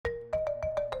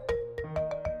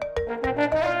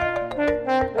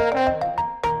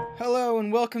Hello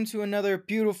and welcome to another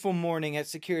beautiful morning at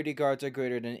Security Guards Are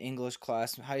Greater Than English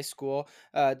Class High School.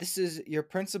 This is your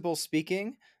principal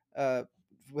speaking uh,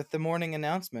 with the morning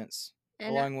announcements,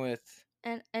 And along with,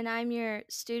 and I'm your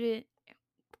student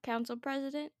council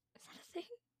president. Is that a thing?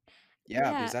 yeah,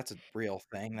 because Yeah. that's a real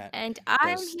thing that And does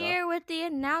I'm stuff. here with the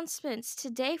announcements.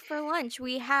 Today for lunch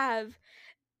we have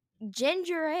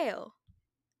ginger ale.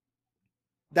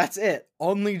 That's it.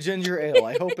 Only ginger ale.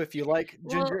 I hope if you like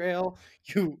Well, ginger ale,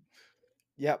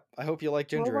 yep, I hope you like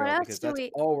well, ginger what ale else because do that's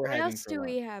we all we're what having else for do lunch.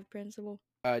 we have, principal?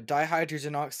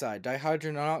 Dihydrogen oxide.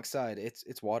 Dihydrogen oxide.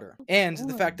 It's water. And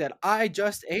the fact Boring. that I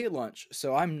just ate lunch,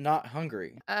 so I'm not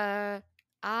hungry.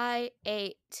 I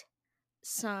ate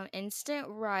some instant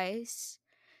rice,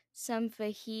 some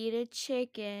fajita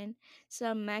chicken,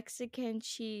 some Mexican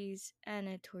cheese, and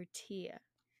a tortilla.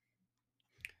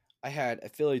 I had a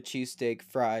Philly cheesesteak,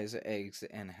 fries, eggs,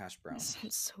 and hash This browns.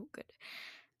 sounds so good.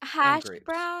 And Hash grapes.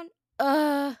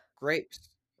 brown?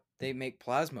 Grapes. They make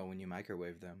plasma when you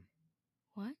microwave them.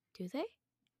 What? Do they?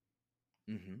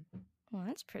 Mm-hmm. Well,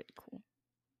 that's pretty cool.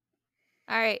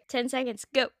 All right, 10 seconds.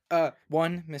 Go.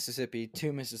 1 Mississippi,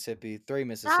 2 Mississippi, 3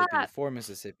 Mississippi, Stop. 4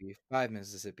 Mississippi, 5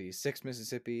 Mississippi, 6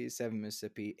 Mississippi, 7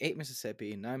 Mississippi, 8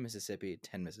 Mississippi, 9 Mississippi,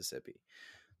 10 Mississippi.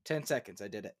 10 seconds. I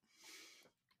did it.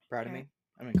 Proud of All right. me?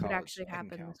 I'm in What college. actually I can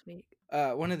happened count. this week?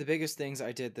 One of the biggest things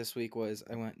I did this week was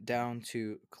I went down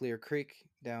to Clear Creek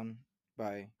down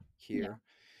by Yeah. here,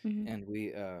 Mm-hmm. and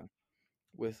we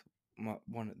with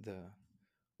one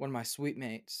of my sweet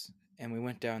mates, and we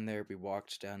went down there. We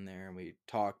walked down there, and we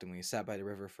talked, and we sat by the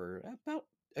river for about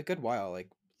a good while, like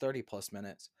 30 plus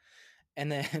minutes.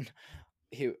 And then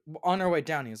he on our way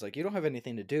down, he was like, "You don't have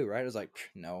anything to do, right?" I was like,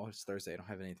 "No, it's Thursday. I don't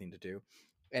have anything to do."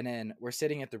 And then we're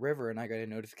sitting at the river, and I got a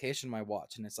notification on my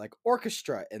watch, and it's like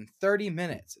orchestra in 30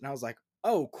 minutes, and I was like,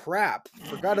 "Oh crap!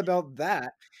 Forgot about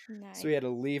that." So Nice. we had to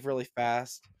leave really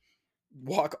fast,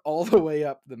 walk all the way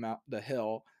up the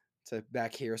hill to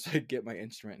back here so I could get my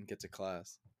instrument and get to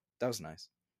class. That was nice.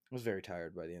 I was very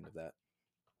tired by the end of that.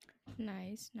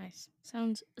 Nice. Nice.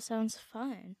 Sounds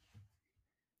fun.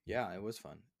 Yeah, it was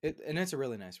fun. And it's a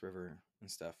really nice river and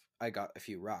stuff. I got a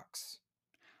few rocks.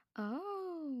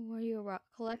 Oh, are you a rock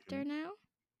Mhm. collector now?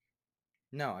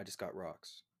 No, I just got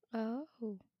rocks. Oh.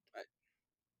 I,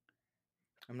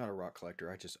 I'm not a rock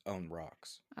collector. I just own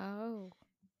rocks. Oh.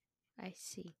 I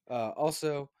see.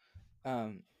 Also,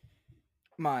 um,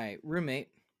 my roommate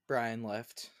Brian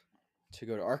left to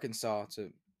go to Arkansas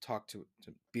to to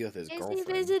be with his Is he girlfriend.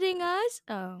 visiting us?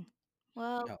 Oh.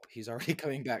 Well, No, he's already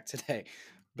coming back today,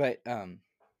 but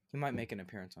he might make an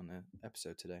appearance on the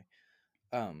episode today.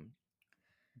 Um,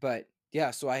 but yeah,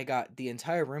 so I got the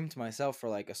entire room to myself for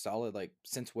like a solid like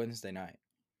since Wednesday night.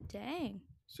 dang.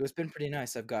 So it's been pretty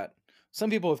nice. I've got some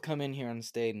people have come in here and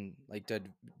stayed and like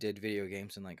did video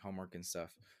games and like homework and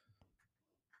stuff.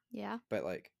 Yeah. But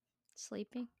like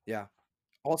Sleeping. yeah.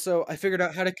 Also, I figured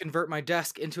out how to convert my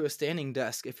desk into a standing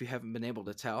desk if you haven't been able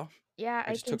to tell. Yeah, I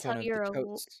I just can took tell one of the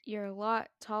totes. you're a lot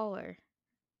taller.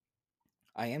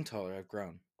 I am taller, I've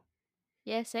grown.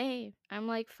 Yeah, same. I'm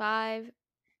like 5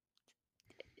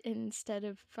 instead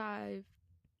of 5.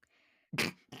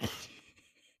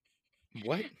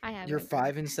 What? I You're haven't grown.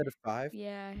 5 instead of 5?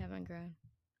 Yeah, I haven't grown.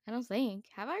 I don't think.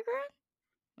 Have I grown?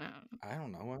 I don't know. I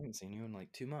don't know. I haven't seen you in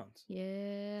like 2 months.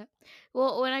 Yeah.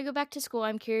 Well, when I go back to school,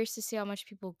 I'm curious to see how much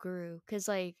people grew. Cause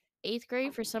like 8th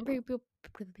grade for some people,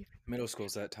 Middle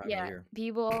school's that time of yeah, year.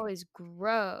 people always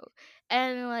grow,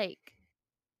 and like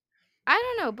I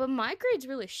don't know, but my grade's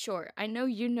really short. I know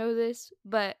you know this,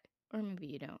 but or maybe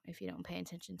you don't if you don't pay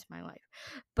attention to my life.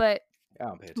 But I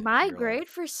don't pay attention to my your life. grade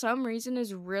for some reason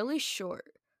is really short.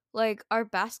 Like our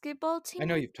basketball I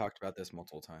know team you've talked about this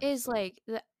multiple times, is so like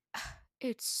the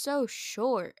it's so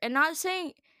short. And not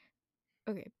saying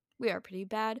okay, we are pretty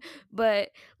bad, but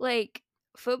like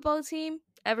football team,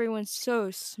 everyone's so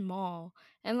small.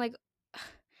 And like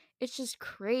it's just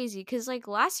crazy cuz like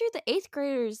last year the 8th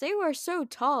graders, they were so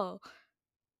tall.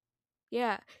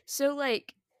 Yeah. So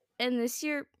like and this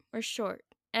year we're short.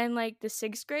 And like the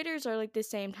 6th graders are like the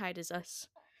same height as us.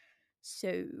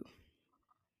 So,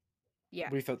 yeah.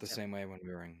 we felt the So same way when we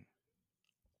were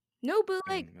no,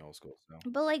 in middle school, so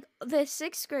but like the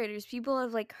 6th graders, people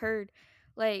have like heard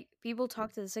like people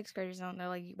talk to the 6th graders and they're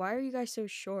like, "Why are you guys so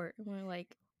short?" And we're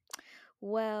like,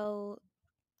 "Well,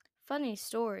 funny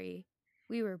story.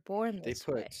 We were born they this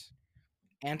way." put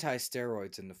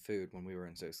anti-steroids in the food when we were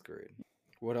in 6th grade.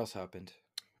 What else happened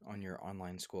on your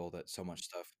online school that so much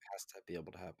stuff has to be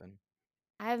able to happen?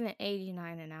 I have an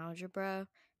 89 in algebra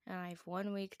and I have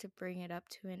 1 week to bring it up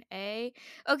to an A.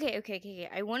 Okay.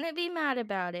 I wouldn't be mad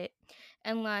about it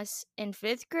unless in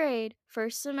 5th grade,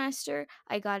 first semester,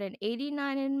 I got an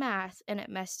 89 in math and it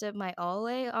messed up my all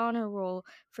A honor roll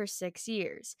for 6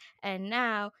 years. And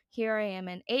now here I am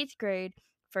in 8th grade,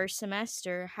 first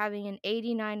semester, having an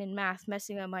 89 in math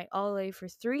messing up my all A for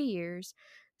 3 years.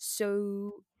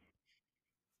 So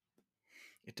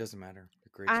It doesn't matter. The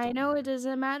grades I don't know it matter.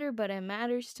 doesn't matter, but it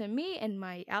matters to me. And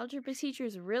my algebra teacher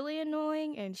is really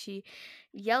annoying, and she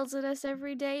yells at us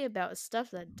every day about stuff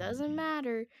that doesn't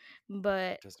matter,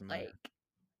 but It doesn't matter. like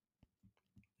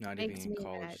Not even makes in me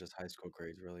college, mad. just high school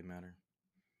grades really matter.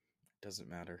 It doesn't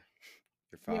matter.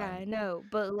 You're Yeah, fine. I know,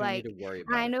 but You don't need to like worry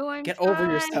about I it. know I'm Get over fine,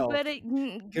 yourself. but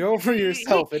it Get over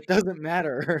yourself. It doesn't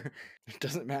matter. It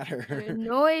doesn't it matter.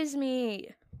 annoys me.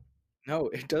 No,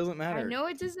 it doesn't I matter. know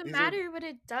it doesn't These are matter, but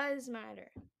it does matter.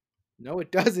 no,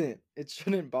 it doesn't. It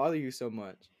shouldn't bother you so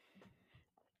much.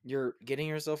 You're getting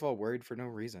yourself all worried for no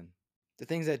reason. The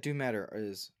things that do matter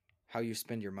is how you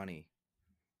spend your money,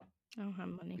 I don't have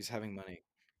money. because having money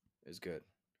is good.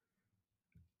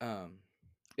 Um,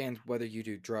 and whether you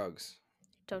do drugs.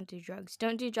 Don't do drugs.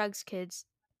 Don't do drugs, kids.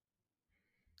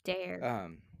 Dare.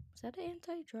 Um, Is that an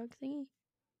anti-drug thingy?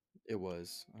 it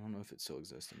was. I don't know if it still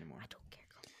exists I anymore. don't care.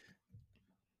 Go look.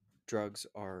 Drugs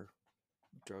are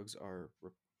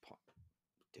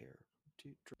dare.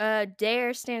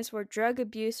 DARE stands for Drug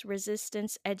Abuse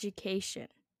Resistance Education.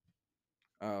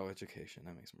 Oh, education.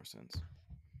 That makes more sense.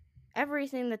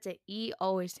 Everything that's a E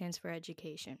always stands for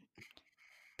education.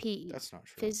 PE, That's not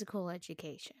true. physical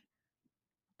education.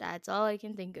 That's all I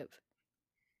can think of.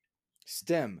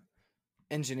 STEM,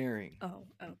 engineering, Oh,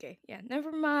 okay. Yeah,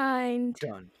 never mind.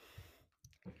 done.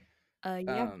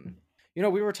 Yeah.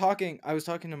 We were talking. I was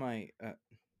talking to my.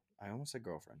 I almost said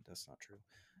girlfriend. That's not true.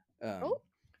 Oh,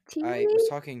 I was TV,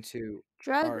 talking to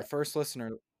drug. our first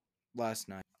listener last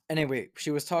night. Anyway,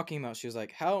 she was talking about. She was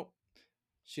like, "How?"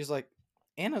 She's like,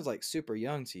 "Anna's like super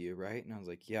young to you, right?" And I was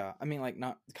like, "Yeah." I mean, like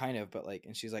not kind of, but like.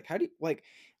 And she's like, "How do you like?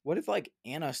 What if like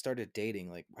Anna started dating?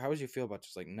 Like, how would you feel about?"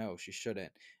 She's like, "No, she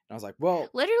shouldn't." And I was like, "Well,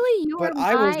 Literally, you were but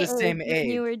I was my the age same when you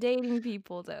age." were dating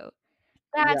people, though.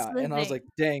 That's Yeah, the and I was thing. like,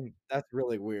 "Dang, that's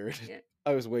really weird." Yeah.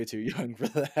 I was way too young for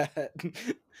that.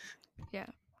 Yeah.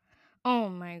 Oh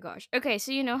my gosh. Okay,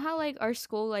 so you know how like our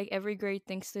school, like every grade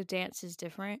thinks the dance is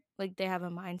different? Like they have a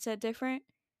mindset different?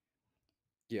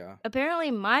 Yeah.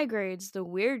 Apparently, my grade's the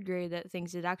weird grade that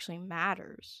thinks it actually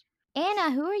matters.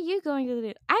 Anna, who are you going to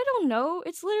do? I don't know.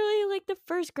 It's literally like the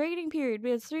first grading period. We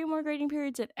have 3 more grading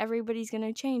periods, and everybody's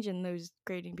gonna change in those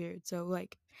grading periods. So,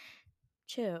 like,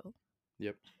 chill.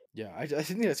 Yep. Yeah, I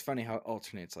think that's funny how it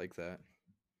alternates like that.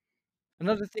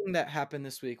 Another thing that happened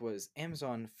this week was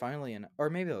Amazon finally, or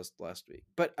maybe that was last week,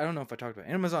 but I don't know if I talked about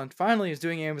it. Amazon finally is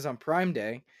doing Amazon Prime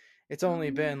Day. It's only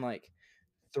been like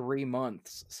 3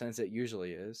 months since it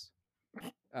usually is.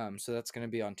 So that's going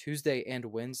to be on Tuesday and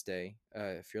Wednesday.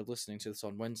 If you're listening to this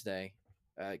on Wednesday,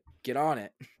 get on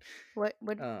it. What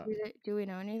Um, do we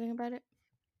know anything about it?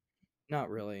 Not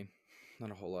really,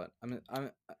 not a whole lot.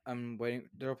 I'm waiting.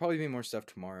 There'll probably be more stuff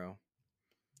tomorrow.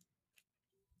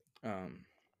 Um,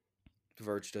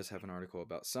 Verge does have an article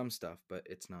about some stuff, but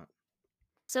it's not.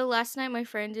 So last night, my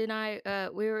friend and I,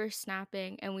 we were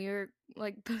snapping and we were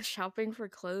like shopping for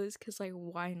clothes because like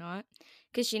why not?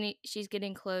 Because she's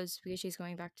getting clothes because she's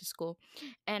going back to school,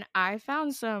 and I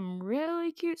found some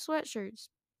really cute sweatshirts,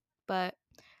 but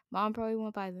mom probably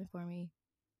won't buy them for me.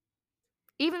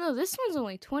 Even though this one's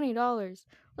only $20.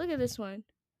 Look at this one.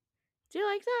 Do you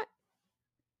like that?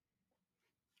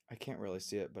 I can't really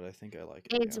see it, but I think I like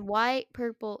it. It's Yeah. white,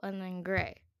 purple, and then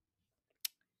gray.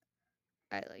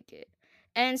 I like it.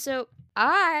 And so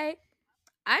I'm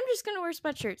just gonna wear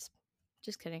sweatshirts.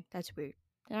 Just kidding. That's weird.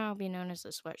 Then I'll be known as the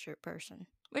sweatshirt person,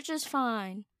 which is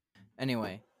fine.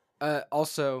 Anyway,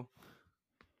 also,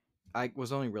 I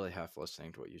was only really half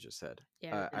listening to what you just said.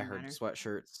 Yeah, it I didn't heard matter.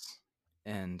 sweatshirts,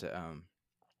 and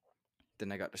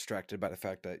then I got distracted by the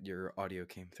fact that your audio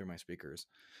came through my speakers.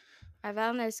 I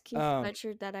found this cute Um.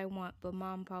 sweatshirt that I want, but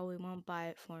mom probably won't buy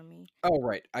it for me. Oh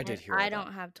right, I And did hear I all that.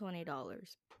 don't have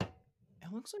 $20.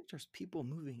 It looks like there's people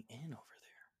moving in over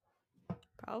there.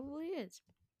 Probably is.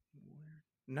 Where?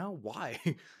 No, why?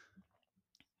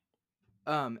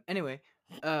 Anyway,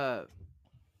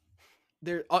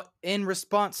 there in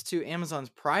response to Amazon's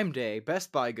Prime Day,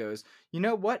 Best Buy goes, "You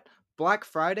know what? Black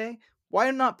Friday? Why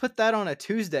not put that on a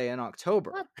Tuesday in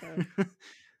October?" What the?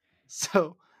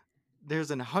 So,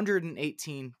 there's an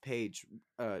 118 page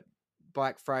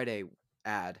Black Friday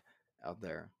ad out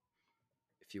there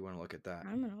if you want to look at that.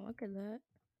 I'm gonna look at that.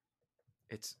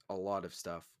 It's a lot of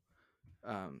stuff.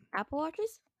 Um Apple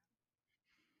Watches?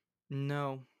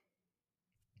 no,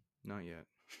 Not yet.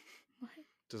 What?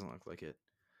 Doesn't look like it.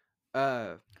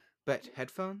 Uh, but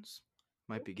headphones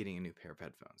might be getting a new pair of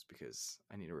headphones because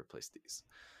I need to replace these.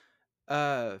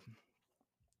 Uh,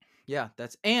 yeah,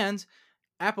 that's and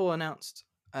Apple announced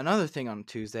another thing on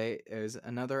Tuesday is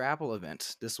another Apple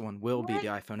event. This one will be What? the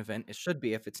iPhone event. It should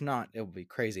be. If it's not, it will be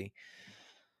crazy.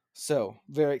 So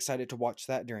very excited to watch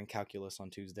that during calculus on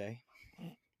Tuesday.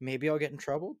 Maybe I'll get in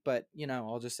trouble, but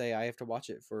I'll just say I have to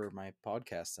watch it for my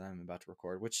podcast that I'm about to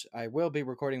record, which I will be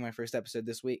recording my first episode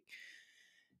this week.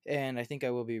 And I think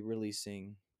I will be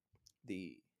releasing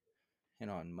the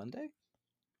on Monday.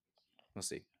 We'll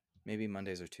see. Maybe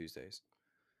Mondays or Tuesdays.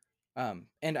 And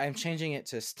I'm changing it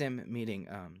to STEM meeting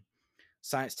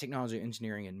science, technology,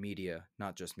 engineering, and media,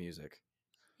 not just music.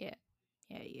 Yeah.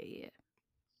 Yeah.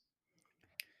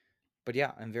 But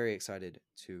yeah, I'm very excited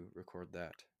to record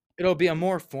that. It'll be a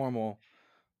more formal,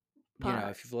 Pod.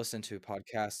 if you've listened to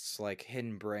podcasts like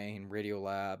Hidden Brain, Radio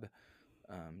Lab,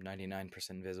 99%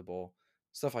 Invisible,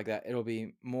 stuff like that, it'll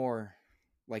be more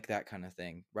like that kind of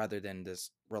thing rather than this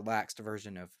relaxed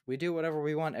version of we do whatever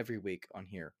we want every week on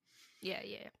here. Yeah.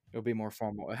 It'll be more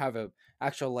formal. It'll have a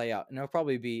actual layout, and it'll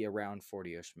probably be around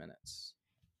 40-ish minutes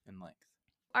in length.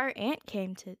 Our aunt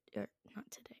came to, or not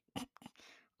today,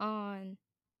 on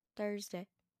Thursday.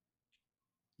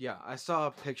 Yeah, I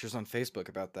saw pictures on Facebook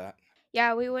about that.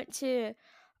 Yeah, we went to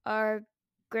our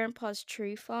grandpa's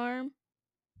tree farm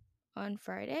on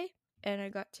Friday, and I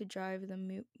got to drive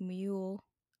the mule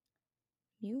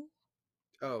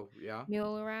Oh, yeah?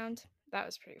 mule around. That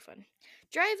was pretty fun.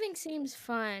 Driving seems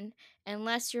fun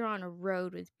unless you're on a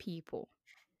road with people,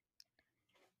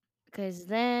 because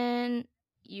then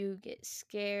you get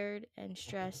scared and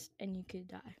stressed, and you could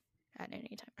die at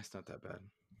any time. It's not that bad.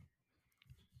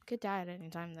 Could die at any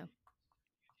time though. I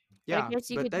Yeah, guess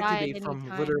you but could that could die be at any from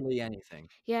time. literally anything.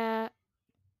 Yeah,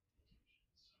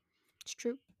 it's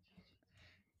true.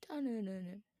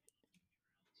 Dun-dun-dun-dun.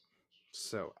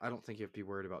 So I don't think you have to be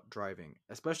worried about driving,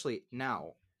 especially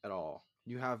now at all.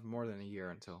 You have more than a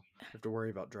year until you have to worry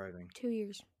about driving. 2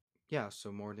 years. Yeah,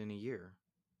 so more than a year.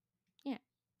 Yeah,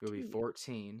 You'll be 2 years.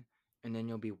 14, and then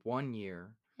you'll be 1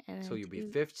 year And till then you'll be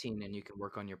 2. 15, and you can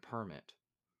work on your permit.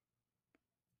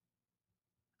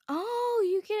 Oh,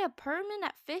 you get a permit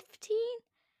at 15?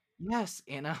 Yes,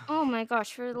 Anna. Oh my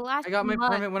gosh, for the last I got my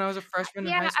month. permit when I was a freshman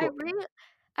in Yeah, high school.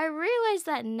 I realize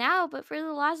that now, but for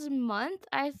the last month,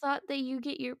 I thought that you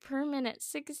get your permit at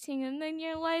 16 and then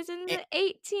your license A- at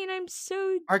 18. I'm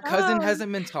so Our cousin dumb.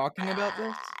 hasn't been talking about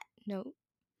this. No.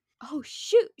 Oh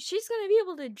shoot, she's gonna be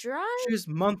able to drive? She was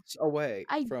months away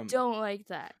I from. don't like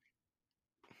that.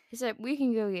 He said we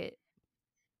can go get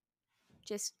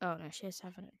oh no, she has to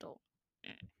have an adult.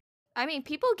 I mean,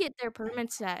 people get their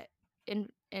permits at in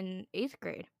 8th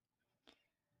grade.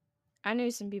 I knew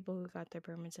some people who got their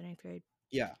permits in 8th grade.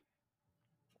 Yeah.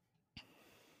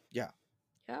 Yeah,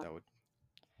 Yeah, that would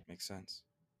make sense.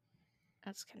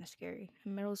 that's kind of scary.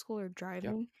 In middle school or Yep.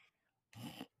 driving.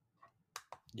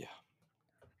 Yeah.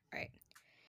 Right.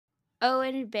 Oh,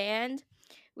 and in band,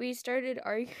 we started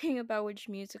arguing about which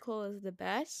musical is the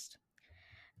best,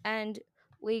 and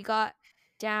we got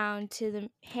down to the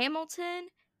Hamilton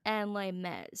and Les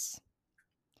Mis,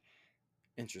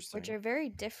 Interesting. which are very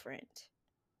different.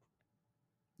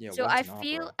 Yeah, So one's an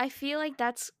opera. I feel like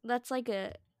that's like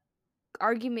a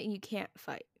argument you can't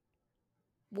fight.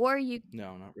 War you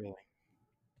No, not really.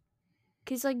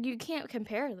 cuz like you can't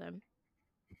compare them.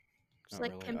 It's Not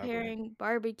like really. I wouldn't. comparing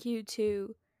barbecue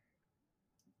to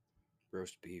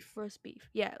Roast beef. roast beef.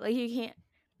 Yeah, like you can't.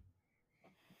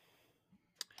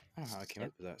 I don't know how I came So-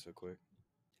 up with that so quick.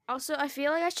 Also, I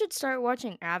feel like I should start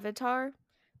watching Avatar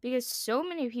because so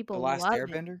many The people Last love it.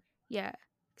 Airbender? Yeah,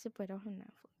 except I don't have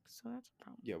Netflix, so that's a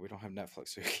problem. Yeah, we don't have Netflix,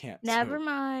 so we can't. Never So.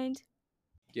 mind.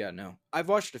 Yeah, no. I've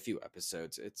watched a few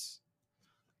episodes.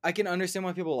 I can understand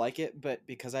why people like it, but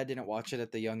because I didn't watch it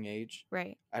at the young age,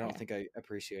 Right. I don't Yeah. think I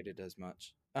appreciate it as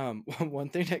much. One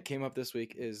thing that came up this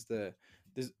week is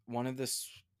this one of the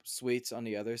suites on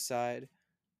the other side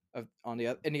of in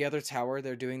the other tower.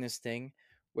 They're doing this thing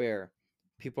where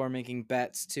people are making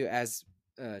bets to as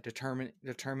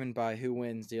determined by who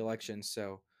wins the election.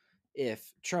 So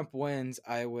if Trump wins,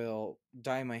 I will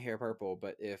dye my hair purple,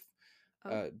 but if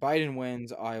Oh. Biden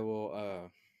wins, I will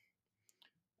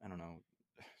I don't know,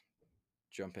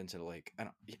 jump into the lake. I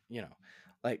don't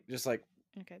like just like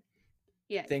Okay.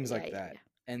 Yeah. things Yeah. like Yeah. that. Yeah.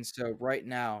 And so right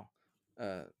now,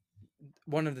 uh,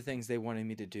 one of the things they wanted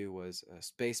me to do was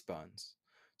space buns.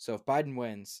 So if Biden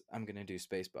wins, I'm gonna do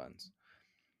space buns.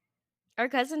 Our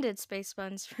cousin did space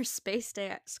buns for Space Day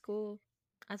at school.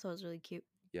 I thought it was really cute.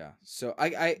 Yeah. So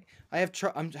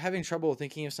I'm having trouble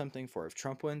thinking of something for if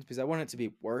Trump wins because I want it to be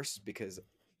worse because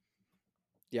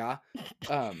Yeah.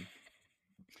 Um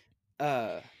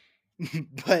uh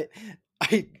but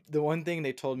the one thing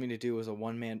they told me to do was a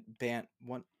one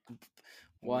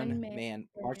One man man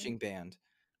band. marching band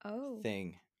Oh.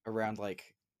 thing around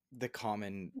like the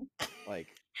common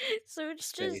like So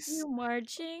it's just space. you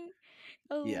marching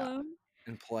Yeah, alone?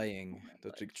 and Oh playing my the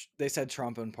gosh. they said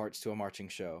trombone parts to a marching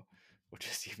show, which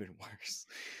is even worse.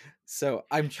 So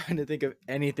I'm trying to think of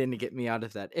anything to get me out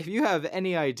of that. If you have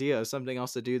any idea of something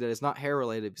else to do that is not hair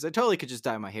related, because I totally could just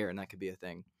dye my hair and that could be a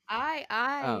thing. I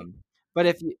Um, but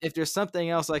if there's something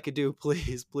else I could do,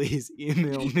 please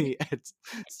email me at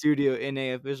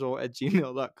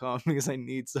studionaofficial@gmail.com because I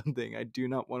need something. I do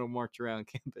not want to march around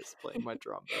campus playing my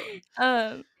trombone.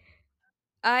 um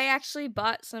I actually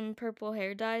bought some purple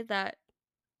hair dye that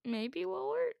maybe will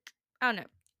work. I don't know.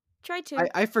 Try to.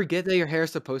 I forget that your hair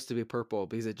is supposed to be purple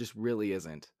because it just really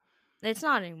isn't. It's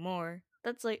not anymore.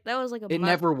 That was like a It month.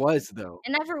 never was though.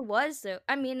 It never was though.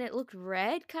 I mean, it looked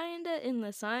red kinda in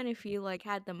the sun if you like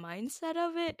had the mindset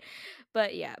of it.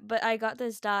 But yeah, but I got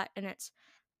this dot and it's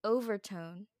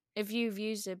overtone. If you've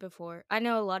used it before. I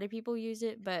know a lot of people use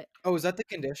it, but Oh, is that the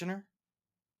conditioner?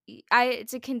 I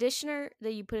it's a conditioner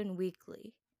that you put in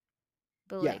weekly.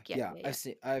 But Yeah, like yeah, yeah. yeah, I've yeah.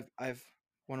 seen. I've.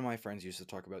 One of my friends used to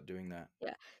talk about doing that,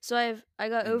 Yeah. So I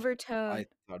got and overtone I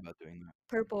thought about doing that.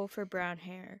 purple for brown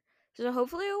hair. So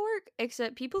hopefully it'll work,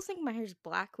 except people think my hair's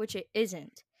black, which it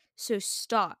isn't. So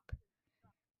stop.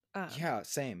 Um Yeah,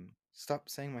 same. Stop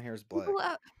saying my hair is people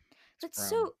black. It's that's brown.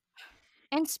 so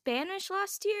in Spanish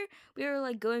last year, we were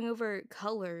like going over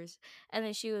colors and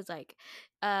then she was like,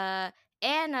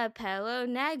 Ana pelo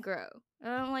negro.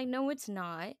 And I'm like, no, it's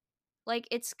not. Like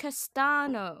it's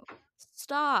castano.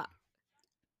 Stop.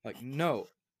 Like no,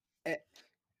 eh,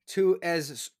 tú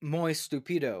es muy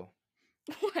estúpido.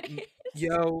 What?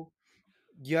 Yo,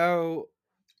 yo,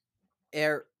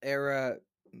 era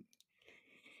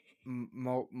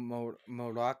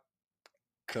Morocco.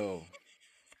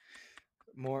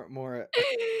 More.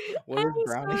 What is I'm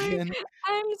brown sorry. again?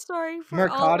 I'm sorry for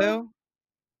all of Mercado?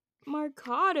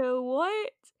 Marcado.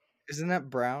 What? Isn't that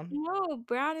brown? No,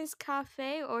 brown is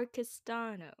cafe or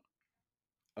castano.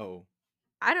 Oh,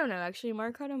 I don't know. Actually,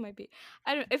 Marcado might be.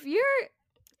 I don't.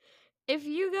 If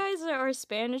you guys are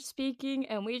Spanish speaking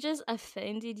and we just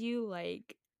offended you,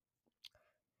 like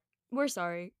we're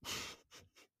sorry.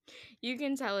 You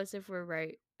can tell us if we're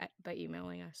right by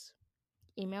emailing us.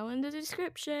 Email in the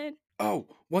description. oh.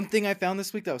 One thing I found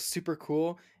this week that was super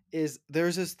cool is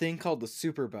there's this thing called the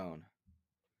super bone.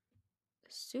 I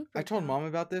Super told bone. mom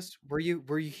about this. Were you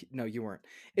no, you weren't.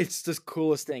 It's the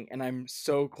coolest thing and I'm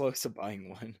so close to buying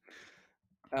one.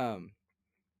 Um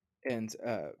and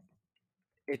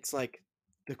it's like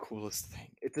the coolest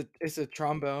thing. It's a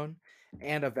trombone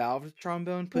and a valve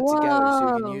trombone put together so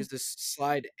you can Whoa, use this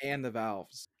slide and the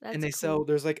valves. And that's they sell cool.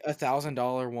 there's like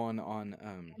 $1,000 one on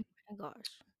Oh my gosh.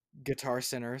 Guitar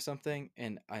Center or something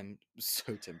and I'm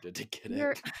so tempted to get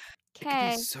You're it. It could be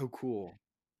okay. so cool.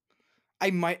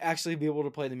 I might actually be able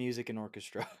to play the music in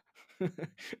orchestra.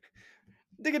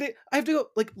 Diggity. I have to go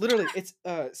like literally it's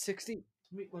 60.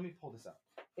 Let me pull this up.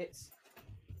 It's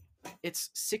it's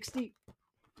 60.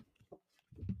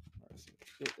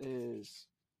 It is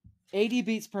 80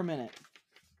 beats per minute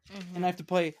and I Mhm. have to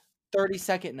play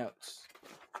 30-second notes.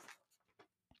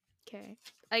 Okay.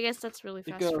 I guess that's really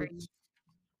It fast for you. goes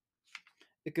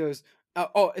it goes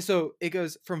so it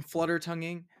goes from flutter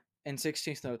tonguing and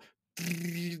 16th note.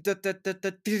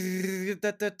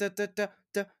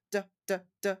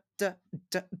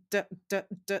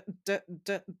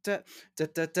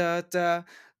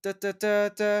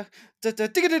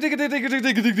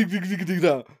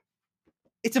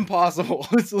 It's impossible.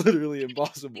 It's literally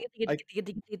impossible. I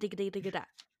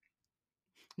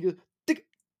you go,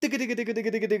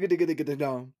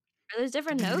 Are those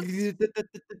different notes?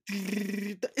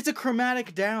 it's a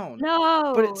chromatic down,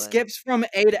 but it No. skips from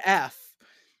A to F.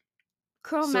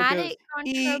 So it goes Chromatic on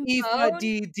E flat trombone?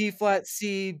 D, D flat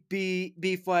C,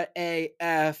 B flat A,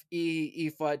 F, E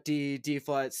flat D, D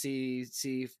flat C,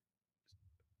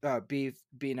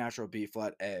 B natural, B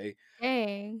flat A.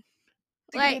 Dang.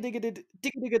 Like,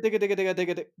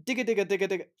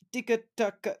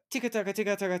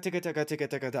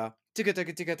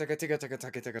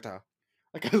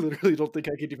 Like I literally don't think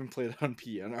I could even play that on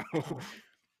piano.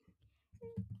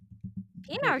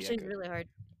 piano Maybe I actually is could. really hard.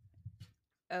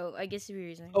 Oh, I guess if you're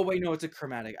using Oh wait, no, it's a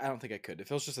chromatic. I don't think I could.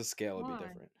 If it was just a scale, it'd be Come on.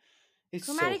 different. It's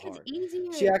so Chromatic is hard.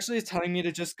 She easier. actually is telling me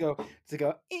to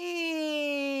go "Ee,"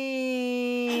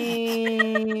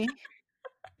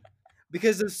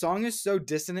 because the song is so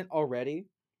dissonant already.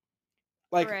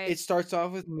 Like Right. it starts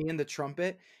off with me and the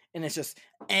trumpet, and it's just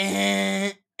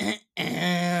 "Eh, eh,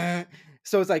 eh,"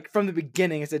 So it's like from the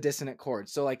beginning, it's a dissonant chord.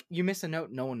 So like you miss a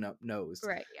note, no one knows.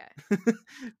 Right, yeah.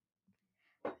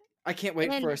 I can't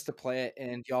wait And for us to play it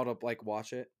and y'all to like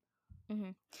watch it.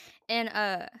 mhm.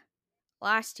 And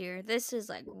last year, this is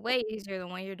like way easier than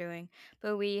what you're doing,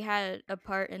 but we had a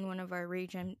part in one of our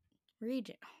region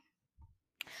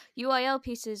UIL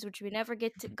pieces which we never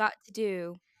got to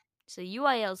do. So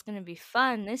UIL is going to be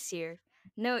fun this year.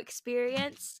 No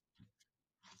experience.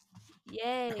 Oh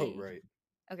Yay. right,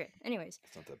 Okay, anyways.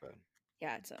 it's not that bad.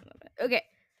 Yeah, it's not that bad. Okay.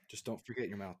 Just don't forget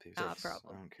your mouthpiece. I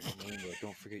Problem. don't care, marimba.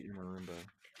 Don't forget your marimba.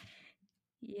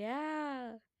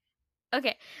 Yeah.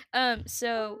 Okay.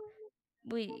 So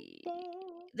we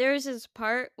there's this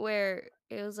part where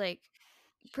it was like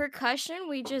percussion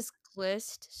we just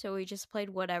glissed, so we just played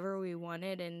whatever we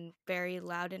wanted and very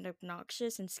loud and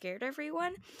obnoxious and scared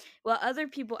everyone, while other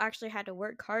people actually had to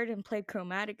work hard and play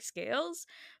chromatic scales,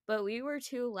 but we were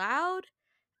too loud.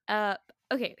 uh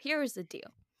okay, here was the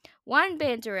deal. One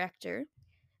band director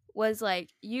was like,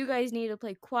 you guys need to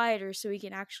play quieter so we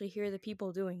can actually hear the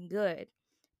people doing good,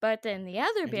 but then the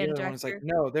other And the band other one is like, director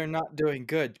no, they're not doing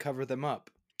good. Cover them up.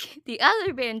 the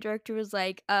other band director was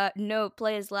like, no,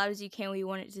 play as loud as you can. We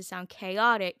want it to sound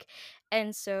chaotic.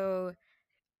 And so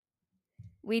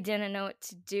we didn't know what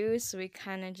to do. So we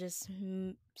kind of just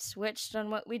switched on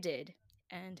what we did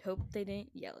and hoped they didn't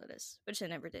yell at us, which they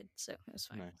never did. So it was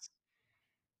fine. Nice.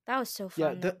 That was so Yeah,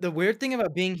 fun, though. the weird thing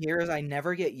about being here is I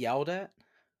never get yelled at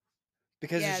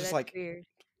because it's Yeah, just that's like weird.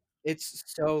 it's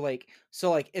so like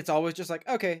it's always just like,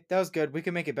 okay, that was good. We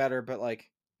can make it better, but like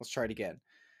let's try it again.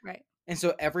 Right. And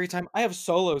so every time I have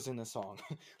solos in the song.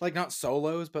 Like not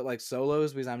solos, but like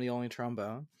solos because I'm the only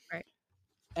trombone. Right.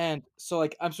 And so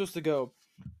like I'm supposed to go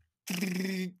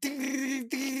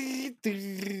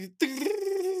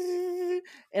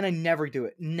and I never do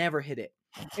it. Never hit it.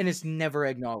 And it's never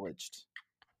acknowledged.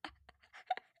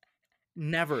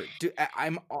 Never.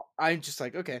 I'm just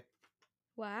like, okay.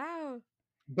 Wow.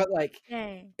 But like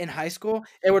Dang. in high school,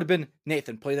 it would have been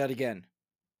Nathan, play that again.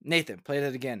 Nathan, play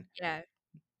that again. Yeah.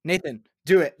 Nathan,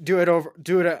 do it. Do it over.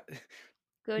 Do it.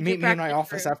 Go into a Meet me in my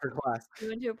practice office room. after class. Go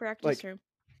into a practice Like, room.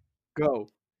 go.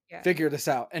 Yeah. Figure this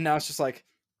out. And now it's just like,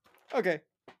 okay.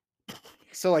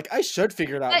 So like I should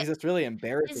figure it out But because it's really is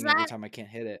embarrassing every that time I can't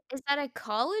hit it. is that a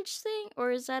college thing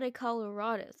or is that a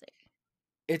Colorado thing?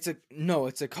 It's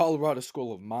a Colorado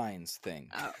School of Mines thing.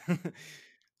 Oh,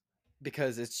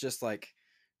 Because it's just like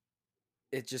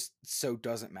it just so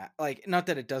doesn't matter. Like not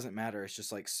that it doesn't matter, it's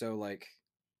just like so like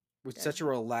with such a doesn't.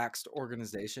 relaxed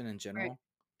organization in Right. general,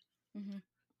 Mm-hmm.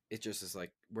 it just is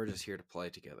like we're just here to play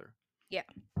together. Yeah.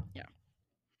 Yeah.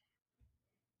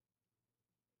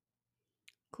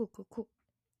 Cool, cool, cool.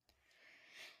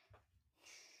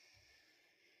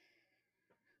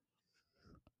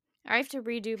 I have to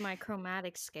redo my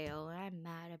chromatic scale, and I'm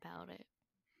mad about it.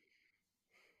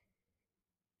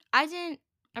 I didn't.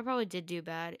 I probably did do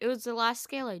bad. It was the last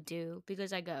scale I do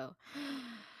because I go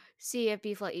C F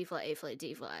B flat E flat A flat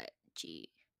D flat G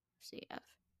C F.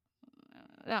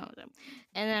 That was them.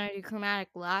 And then I do chromatic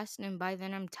last, and by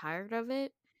then I'm tired of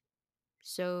it.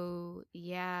 So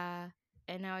yeah,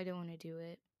 and now I don't want to do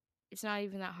it. It's not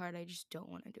even that hard. I just don't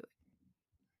want to do it.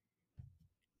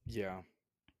 Yeah.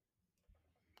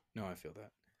 No, I feel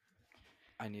that.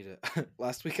 I need to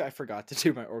last week I forgot to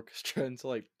do my orchestra until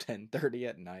like 10:30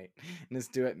 at night and it's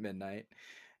due at midnight.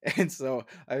 And so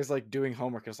I was like doing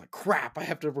homework. I was like, crap, I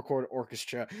have to record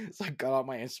orchestra. So I got out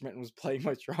my instrument and was playing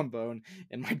my trombone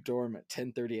in my dorm at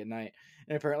 10:30 at night.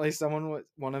 And apparently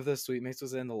one of the suite mates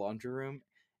was in the laundry room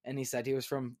and he said he was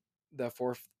from the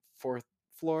fourth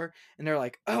floor. And they're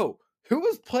like, oh, who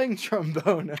was playing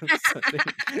trombone on Sunday?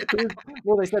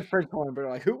 Well, they said French horn, but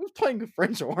they're like, who was playing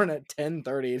French horn at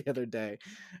 10:30 the other day?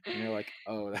 And they're like,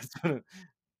 oh, that's what.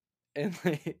 And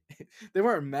like, they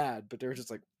weren't mad, but they were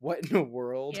just like, what in the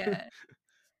world? Yeah. I just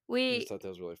We thought that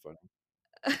was really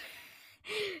funny.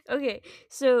 okay,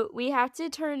 so we have to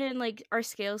turn in like our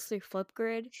scales through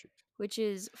Flipgrid, Shoot. which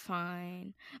is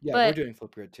fine. Yeah, we're But doing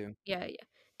Flipgrid too. yeah, yeah.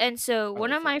 And so I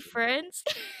one like of my Flipgrid. friends,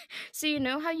 so you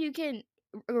know how you can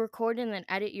record and then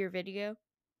edit your video?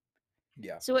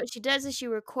 Yeah. So what she does is she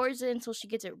records it until she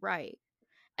gets it right.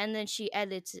 And then she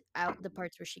edits out the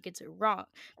parts where she gets it wrong.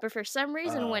 But for some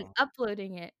reason, when Oh,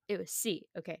 uploading it, it was C.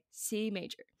 Okay, C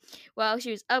major. While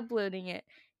she was uploading it,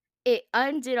 it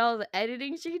undid all the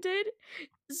editing she did.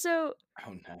 So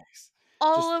oh, nice.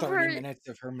 all Just of 30 her, minutes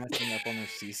of her messing up on her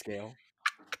C scale.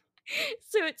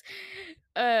 so it's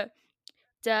uh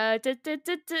da da da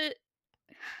da da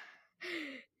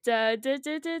da da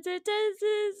da da da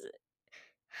da,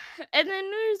 and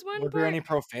then there's one Was there part. any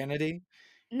profanity?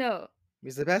 No,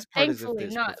 Because the best part is if thankfully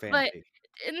there's not. But profanity.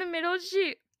 in the middle,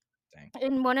 she Dang.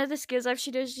 And one of the skills that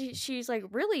she does, she's like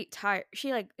really tired.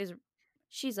 She's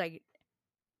like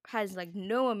has like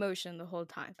no emotion the whole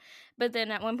time. But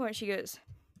then at one point she goes,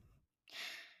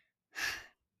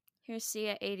 "Here's C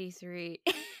at 83."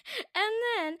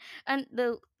 And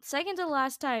the second to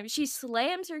last time, she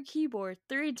slams her keyboard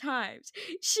 3 times.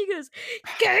 She goes,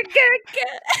 "Gah, gah,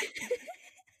 gah."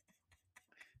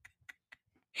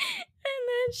 And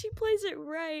then she plays it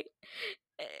right.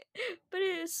 But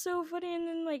it is so funny, and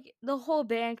then like the whole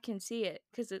band can see it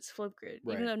because it's Flipgrid,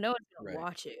 even Right. though no one's gonna Right.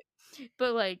 watch it.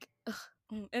 But like, ugh.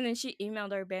 And then she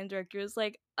emailed our band director, was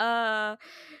like,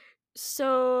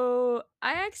 so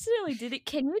I accidentally did it.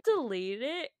 Can you delete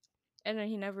it?" And then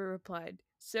he never replied.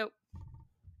 So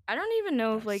I don't even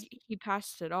know if Nice. like he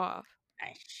passed it off.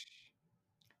 Nice.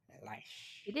 He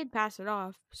Nice. did pass it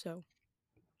off, so.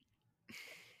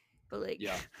 But like,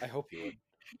 Yeah, I hope you would.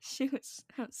 that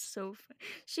was so fun.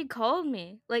 She called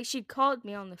me. Like she called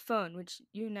me on the phone, which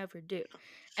you never do.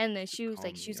 And then Call she me was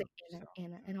like, up. "Anna, So.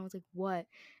 Anna." And I was like, "What?"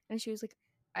 And she was like,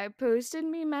 "I posted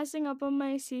me messing up on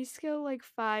my C skill like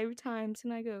 5 times."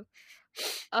 And I go,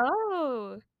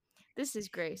 "Oh, this is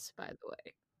Grace, by the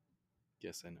way."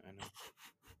 Yes, I know. I know.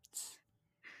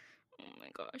 Oh my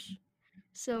gosh.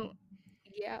 So,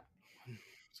 yeah. What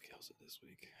scales it this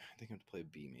week? I think I'm to play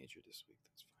B major this week.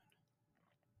 That's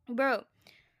Bro,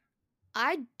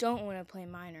 I don't want to play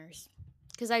minors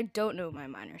because I don't know my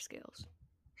minor scales.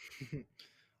 fine.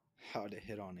 How to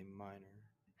hit on a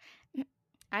minor.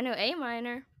 I know A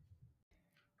minor.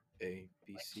 A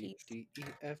B What C keys? D E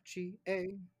F G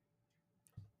A.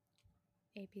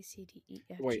 A B C D E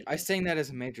F Wait, G I A. sang that as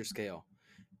a major scale.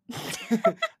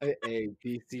 A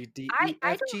B C D E I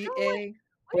F don't G know A.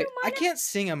 what Wait, a I minor. can't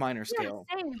sing a minor Yeah, scale.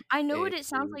 same. I know what A it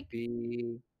sounds like.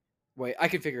 B. Wait, I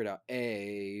can figure it out.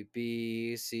 A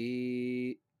B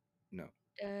C. No.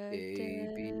 Da, A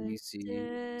da, B C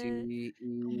da. D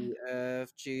E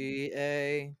F G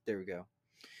A. There we go.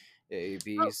 A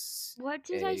B Oh, what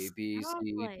did I A B sound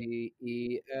C like? D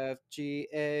E F G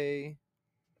A.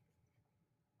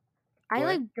 I What?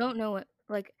 like don't know it.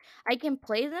 Like I can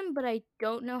play them, but I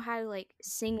don't know how to like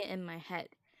sing it in my head.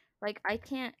 Like I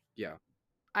can't. Yeah.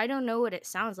 I don't know what it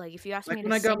sounds like. If you ask Like me to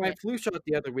when I got sing my it, flu shot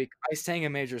the other week, I sang a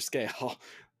major scale.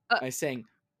 uh, I sang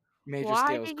major why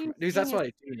scales. did you Dude, that's sing a what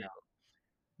I do now.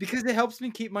 Because it helps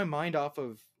me keep my mind off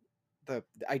of the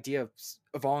idea of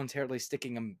voluntarily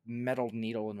sticking a metal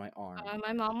needle in my arm.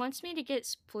 My mom wants me to get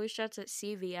flu shots at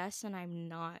CVS, and I'm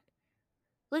not.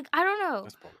 Like, I don't know.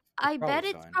 That's I probably bet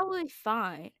it's fine. probably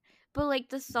fine. But like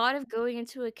the thought of going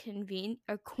into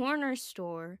a corner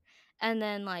store and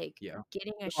then like Yeah.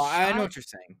 getting a No, I know shot what you're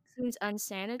saying. seems Yeah,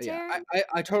 unsanitary.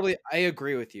 I totally I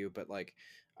agree with you, but like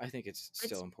I think it's still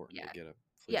It's important to yeah, get a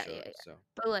flu yeah, yeah, shot. yeah. So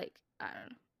But like, I don't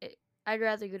know. I'd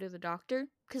rather go to the doctor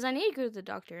because I need to go to the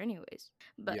doctor anyways.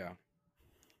 But yeah.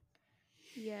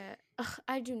 yeah, ugh,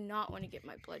 I do not want to get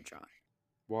my blood drawn.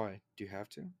 Why? Do you have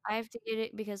to? I have to get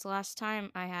it because last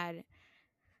time I had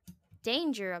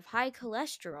danger of high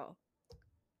cholesterol.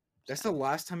 That's So the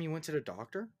last time you went to the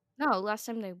doctor? no, last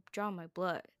time they drew my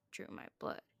blood.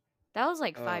 That was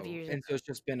like 5 years ago. And so it's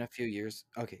just been a few years.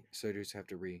 Okay, so you just have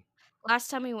to Last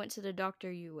time we went to the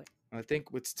doctor, you went. I think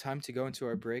it's time to go into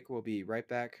our break. We'll be right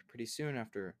back pretty soon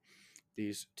after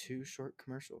these 2 short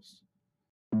commercials.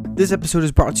 This episode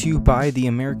is brought to you by The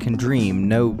American Dream.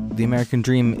 No, The American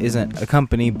Dream isn't a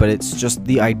company, but it's just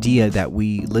the idea that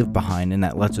we live behind and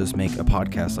that lets us make a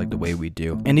podcast like the way we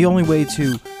do. And the only way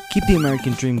to keep The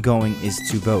American Dream going is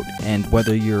to vote. And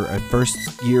whether you're a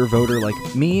first-year voter like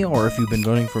me or if you've been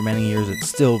voting for many years, it's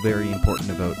still very important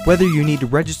to vote. Whether you need to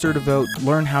register to vote,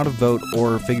 learn how to vote,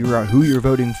 or figure out who you're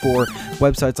voting for,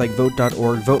 websites like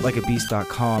vote.org,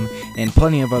 votelikeabeast.com, and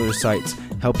plenty of other sites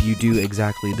help you do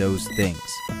exactly those things.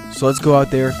 So let's go out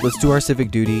there, let's do our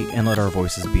civic duty, and let our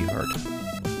voices be heard.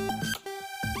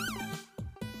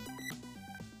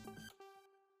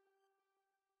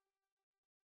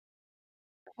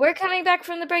 We're coming back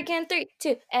from the break in 3,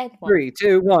 2, and 1. 3,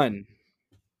 2, 1.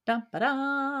 Dum ba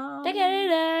dum.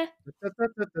 Da-da-da-da.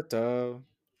 Da-da-da-da-da.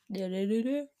 Da-da-da-da.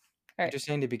 You're Alright. just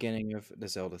saying the beginning of the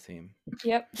Zelda theme.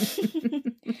 Yep.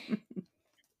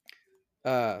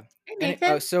 Uh, Hey, and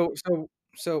Nathan.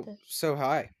 so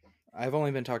hi. I've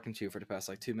only been talking to you for the past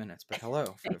like 2 minutes, but hello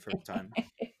for the first time.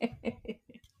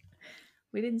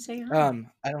 We didn't say hi.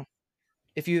 I don't.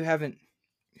 If you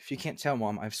can't tell,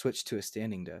 Mom, I've switched to a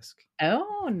standing desk.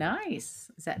 Oh, nice.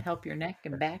 Does that help your neck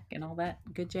and back and all that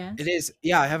good jazz? It is.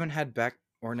 Yeah, I haven't had back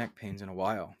or neck pains in a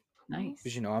while. Nice.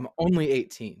 Because I'm only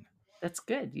 18. That's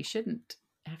good. You shouldn't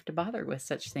have to bother with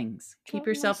such things. Keep Driving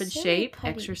my yourself in silly shape, putty.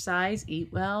 exercise, eat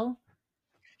well.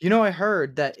 You know, I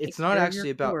heard that Take it's not care of your actually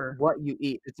about core. what you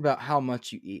eat, it's about how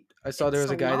much you eat. I saw there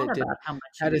It's was a a guy lot that about how much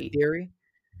had you a eat. theory.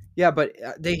 Yeah, but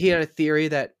he had a theory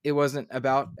that it wasn't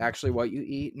about actually what you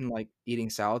eat and like eating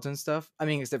salads and stuff. I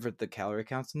mean, except for the calorie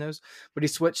counts in those. But he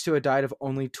switched to a diet of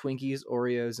only Twinkies,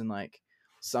 Oreos, and like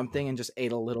something, and just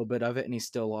ate a little bit of it, and he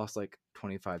still lost like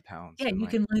 25 pounds. Yeah, And you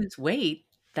like, can lose weight.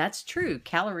 That's true.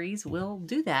 Calories will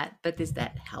do that. But is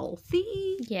that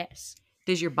healthy? Yes.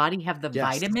 Does your body have the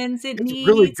yes, vitamins it it's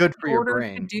really needs good in for your order to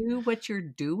brain. do what you're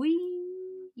doing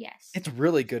Yes. It's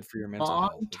really good for your mental long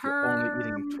health if you're only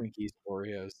eating term? Twinkies,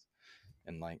 Oreos,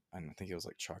 and like I don't think it was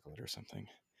like chocolate or something.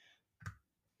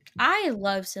 I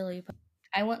love silly putty.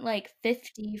 I want like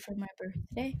 50 for my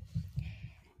birthday.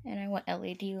 And I want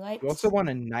LED You lights also want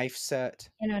a knife set.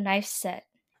 and a knife set.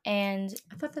 And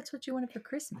I thought that's what you wanted for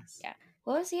Christmas. yeah.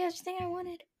 What was the other thing I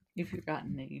wanted? You've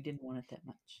forgotten that you didn't want it that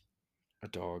much. A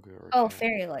dog or a Oh, cat.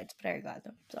 fairy lights, but I already got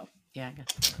them. So Yeah, I got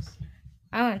those.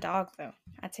 I want a dog though.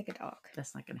 I'd take a dog.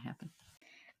 That's not going to happen.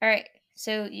 All right.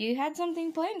 So you had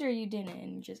something planned or you didn't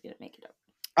and you're just going to make it up?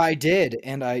 I did,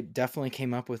 and I definitely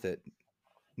came up with it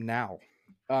now.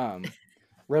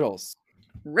 Riddles.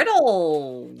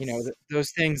 Riddles. You know,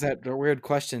 those things that are weird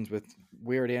questions with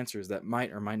weird answers that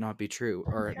might or might not be true,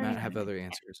 or it might have other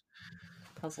answers.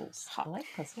 Puzzles. I like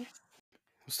puzzles.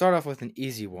 We'll start off with an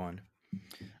easy one.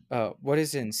 What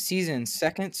is in seasons,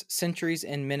 seconds, centuries,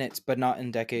 and minutes, but not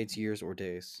in decades, years, or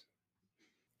days?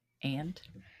 And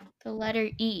The letter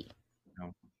E.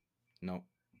 No.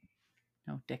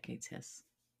 no, decades has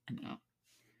an E.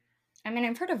 I mean,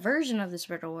 I've heard a version of this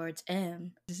riddle where it's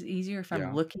M. Is it easier if Yeah.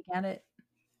 I'm looking at it?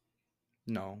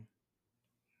 No.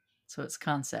 So it's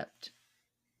concept.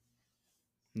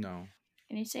 No.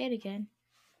 Can you say it again?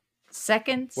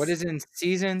 Seconds. What is in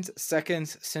seasons,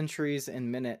 seconds, centuries,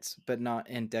 and minutes, but not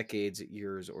in decades,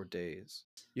 years, or days?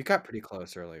 You got pretty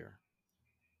close earlier.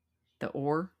 the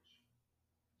or?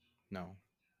 No.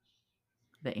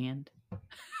 The and?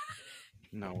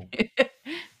 No.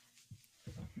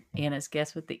 Anna's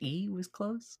guess with the E was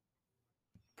close.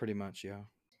 Pretty much, yeah.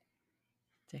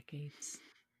 Decades,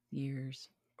 years,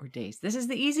 or days. This is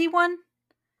the easy one?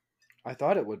 I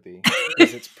thought it would be.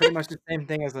 Because it's pretty much the same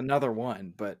thing as another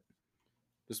one, but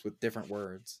just with different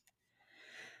words.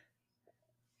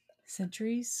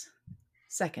 Centuries,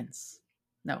 seconds.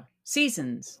 No,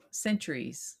 seasons,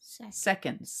 centuries,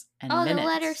 seconds, and Oh, minutes. the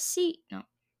letter C. No.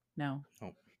 No.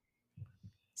 Oh.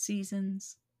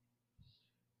 Seasons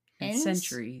and Ends?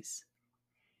 centuries.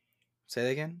 Say that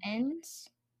again? Ends?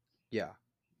 Yeah.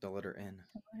 The letter N.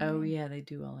 Oh, yeah, they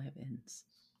do all have ends.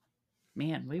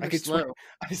 Man, we I were could slow.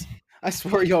 swear, I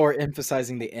swore y'all were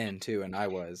emphasizing the N too, and I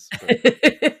was.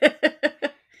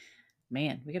 But...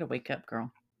 Man, we gotta wake up,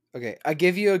 girl. Okay, I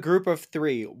give you a group of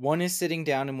 3. One is sitting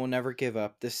down and will never give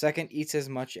up. The second eats as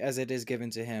much as it is given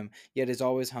to him, yet is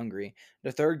always hungry.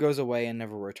 The third goes away and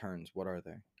never returns. What are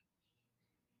they?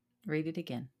 Read it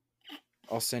again.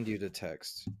 I'll send you the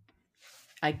text.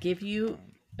 I give you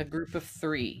a group of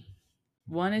 3.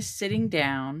 One is sitting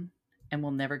down and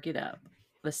will never get up.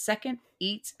 The second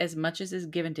eats as much as is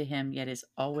given to him, yet is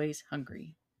always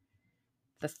hungry.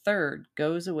 The third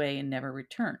goes away and never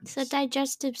returns. It's the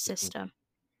digestive system.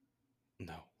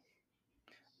 No.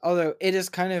 Although it is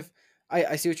kind of,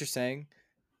 I see what you're saying,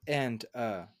 and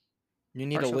you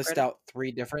need Partial to list credit? out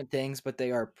 3 different things, but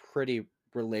they are pretty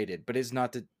related. But it's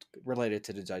not related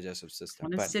to the digestive system.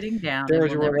 One is But sitting down. there and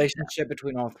is a will never get up. relationship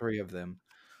between all 3 of them.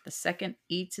 The second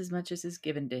eats as much as is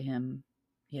given to him,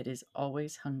 yet is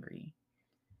always hungry.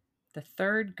 The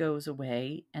third goes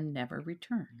away and never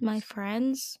returns. My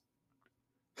friends?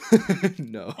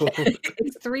 No.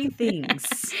 It's 3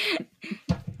 things.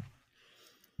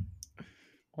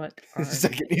 What are The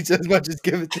second eats as much as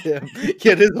given to him,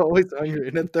 yet is always hungry,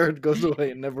 and the third goes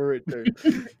away and never returns.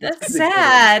 That's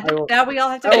sad. I will, Now we all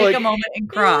have to I will take a ac- moment and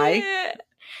cry.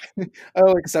 I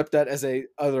will accept that as a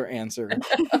other answer.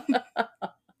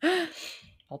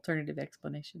 Alternative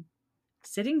explanation.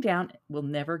 Sitting down will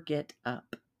never get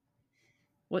up.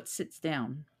 What sits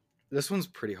down? This one's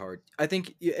pretty hard. I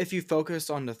think if you focus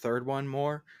on the third one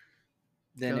more,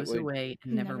 then Goes it would. away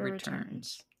and never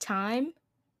returns. Time?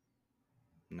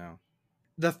 No.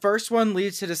 The first one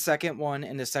leads to the second one,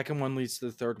 and the second one leads to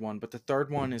the third one, but the third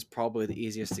one is probably the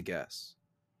easiest to guess.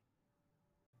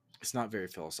 It's not very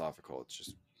philosophical. It's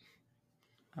just.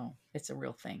 Oh, it's a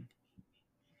real thing.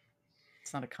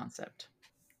 It's not a concept.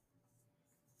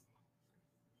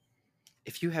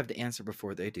 If you have the answer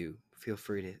before they do, feel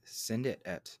free to send it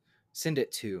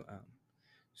to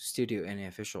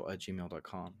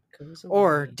studionaofficial@gmail.com Goes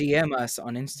or away. DM us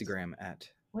on Instagram at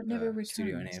What never returns?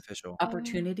 studionaofficial.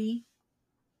 Opportunity?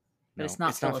 But No, it's not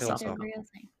It's a philosophical. real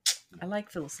thing. I like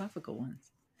philosophical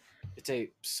ones. It's a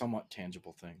somewhat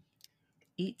tangible thing.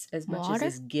 Eats as much Water?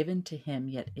 as is given to him,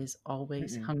 yet is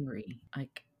always Mm-mm. hungry.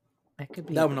 Like that could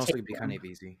be That a one also could be kind tapeworm.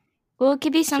 of easy. Well, it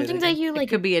could be Say that something that again? you It like.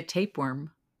 could be a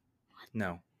tapeworm.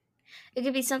 No. It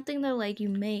could be something that like you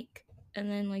make and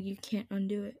then like you can't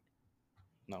undo it.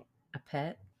 No. A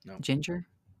pet? No. Ginger?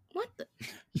 What the?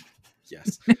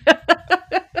 Yes.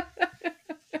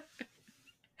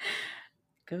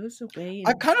 Goes away.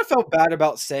 I kind of felt bad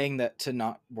about saying that to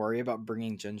not worry about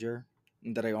bringing Ginger,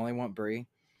 and that I only want Brie.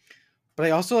 But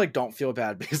I also like don't feel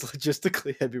bad because logistically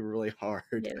it'd be really hard.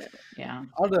 Yeah.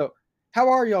 I don't know. How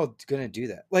are y'all gonna do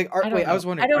that? Like, I don't know. I was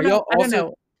wondering, I don't are know. y'all I don't also?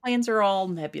 know. Plans are all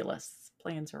nebulous.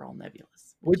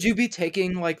 Would you be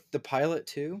taking like the pilot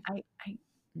too?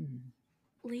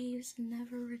 Leaves and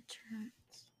never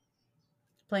returns.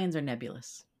 Plans are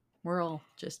nebulous. We're all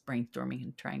just brainstorming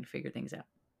and trying to figure things out.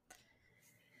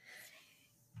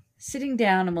 Sitting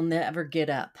down and will never get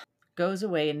up. Goes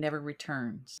away and never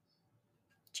returns.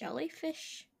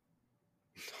 Jellyfish.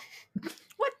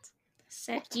 What?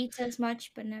 Eats as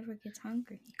much but never gets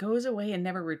hungry. Goes away and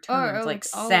never returns. Or, like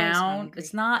it's always sound. hungry.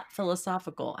 It's not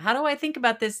philosophical. How do I think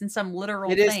about this in some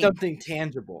literal It thing? is something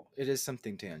tangible. It is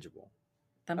something tangible.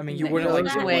 Something mean, you that wouldn't, goes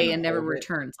like, you away wouldn't and never hold it.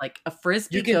 returns. Like a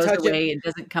frisbee You can goes touch it. away and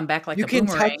doesn't come back like You a can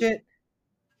boomerang. touch it.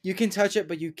 You can touch it,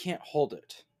 but you can't hold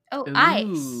it. Oh, ice.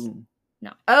 Ooh.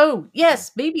 No. Oh, yes,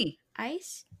 baby.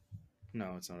 Ice?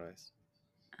 No, it's not ice.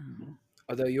 Oh.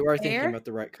 Although you are thinking Air? about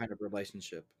the right kind of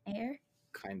relationship. Air?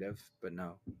 Kind of, but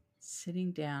no.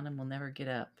 Sitting down and will never get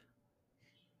up.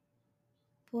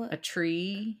 What? A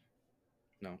tree.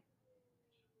 No.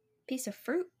 Piece of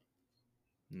fruit?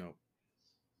 No.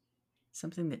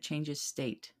 Something that changes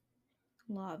state.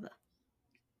 Lava.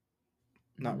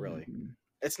 Not really. Mm.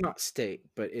 It's not state,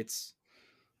 but it's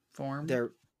Form.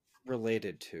 they're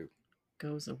related to.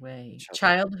 Goes away. Childhood.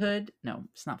 Childhood. No,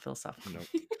 it's not philosophical.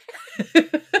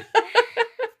 Nope.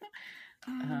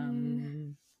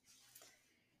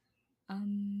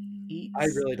 Eats, I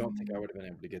really don't think I would have been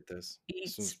able to get this.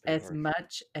 This one's eats pretty as hard.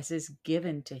 much as is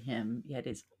given to him, yet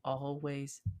is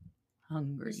always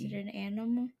hungry. Is it an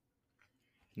animal?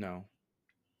 No.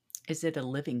 Is it a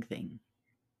living thing?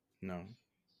 No.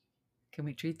 Can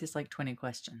we treat this like 20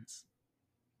 questions?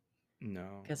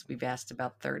 No. Because we've asked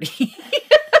about 30.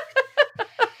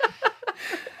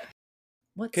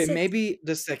 What's Okay, it? maybe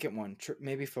the second one.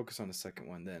 Maybe focus on the second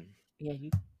one then. Yeah,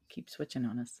 you keep switching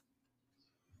on us.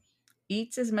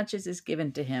 Eats as much as is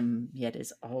given to him, yet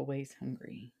is always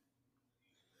hungry.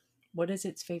 What is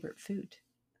its favorite food?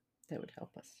 That would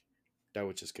help us. That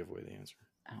would just give away the answer.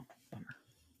 Oh, bummer.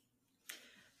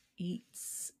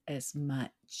 Eats as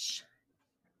much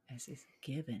as is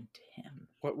given to him.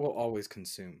 What will always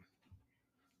consume?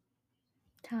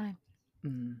 Time.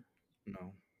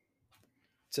 No.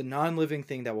 It's a non-living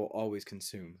thing that will always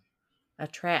consume. A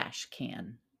trash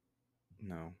can.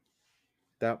 No.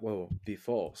 That will be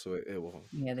full, so it will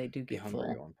Yeah, they do be get hungry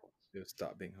full. on point. It'll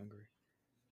stop being hungry.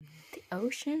 The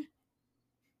ocean?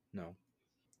 No.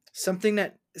 Something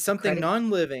Credit-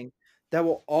 non-living that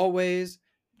will always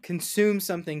consume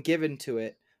something given to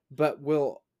it, but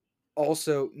will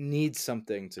also need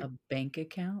something to A bank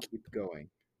account? keep going.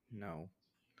 No.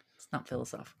 It's not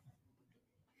philosophical.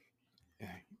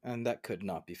 Yeah, and that could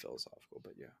not be philosophical,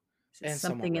 but yeah. Is it And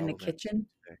somewhat something in the relevant kitchen?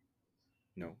 today.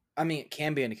 No. I mean, it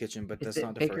can be in the kitchen, but Is that's it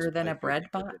not the bigger first than a place bread you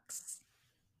think of it. box?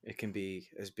 It can be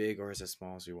as big or as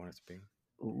small as you want it to be.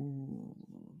 Ooh.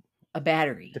 A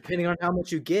battery. Depending on how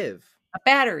much you give. A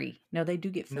battery. No, they do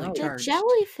get fully No. The charged.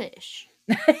 jellyfish.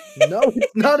 No,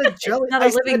 it's not a jelly. not a I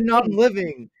living said thing.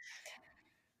 non-living.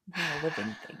 Not a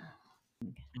living thing.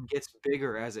 It gets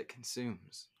bigger as it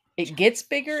consumes. It gets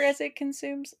bigger as it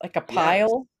consumes? Like a Yes.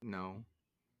 pile? No.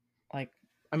 Like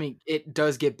I mean, it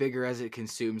does get bigger as it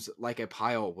consumes, like a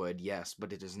pile would, yes,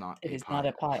 but it is not it a is pile. not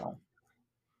a pile.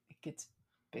 It gets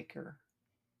bigger.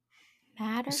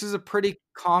 Matter? This is a pretty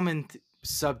common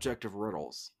subject of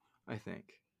riddles, I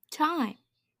think. Time.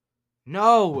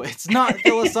 No, it's not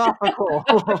philosophical.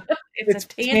 It's a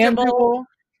tangible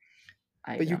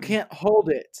but you item. can't hold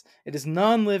it. It is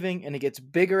non-living, and it gets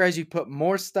bigger as you put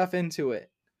more stuff into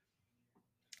it.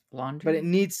 Laundry. But it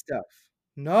needs stuff.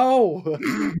 No.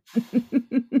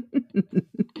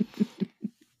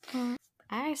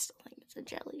 I still think it's a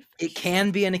jellyfish. It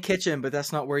can be in a kitchen, but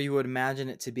that's not where you would imagine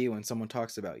it to be when someone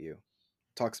talks about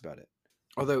it.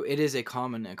 Although it is a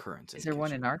common occurrence. Is there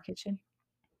one in our kitchen?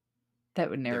 That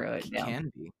would narrow it down.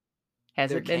 Can be. Has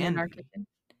there it been in can our be. kitchen?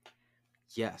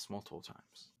 Yes, multiple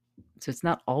times. So it's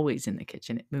not always in the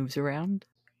kitchen. It moves around.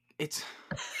 It's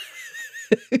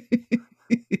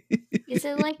Is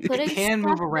it like putting it can stuff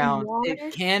move in around. water?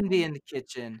 It can be in the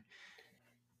kitchen.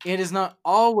 It is not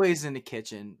always in the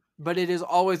kitchen, but it is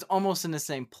always almost in the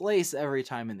same place every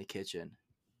time in the kitchen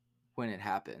when it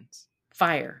happens.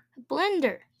 Fire.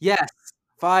 Blender. Yes,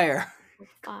 fire.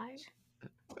 Fire.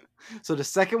 So the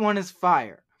second one is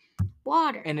fire.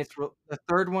 Water. And the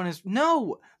third one is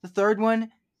no. The third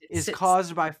one is sits-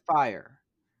 caused by fire.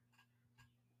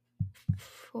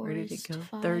 Where did it Forest go?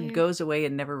 fire. Third goes away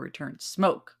and never returns.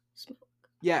 Smoke.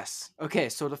 Yes. Okay,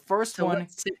 so the first So one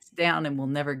what sits down and will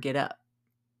never get up?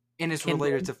 and it's Kindle.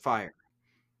 related to fire.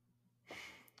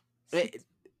 Sits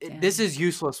This down. is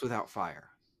useless without fire.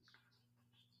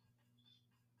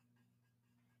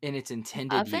 In its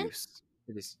intended Oven? use.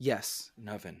 It is an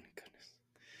oven. Goodness.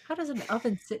 How does an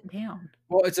oven sit down?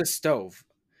 Well, it's a stove.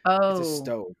 Oh, It's a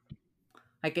stove.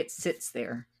 like it sits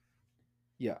there.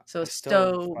 Yeah. So a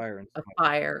stove, stove, fire, and a smoke.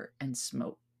 fire, and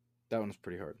smoke. That one's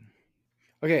pretty hard.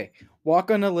 Okay,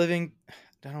 walk on a living.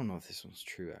 I don't know if this one's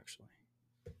true actually.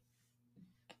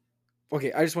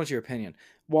 Okay, I just want your opinion.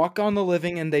 Walk on the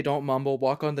living and they don't mumble.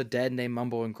 Walk on the dead and they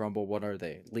mumble and grumble. What are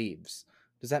they? Leaves.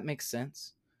 Does that make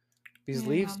sense? These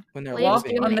leaves, when they're Leaves Walk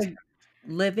living, do on make the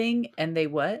living and they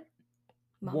what?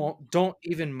 don't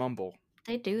even mumble.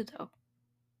 They do though.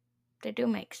 They do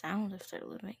make sound if they're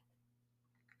living.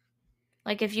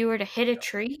 Like if you were to hit a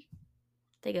tree,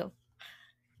 they go.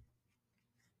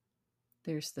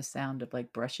 There's the sound of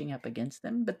like brushing up against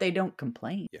them, but they don't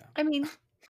complain. Yeah. I mean,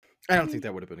 I don't think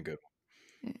that would have been a good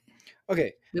one.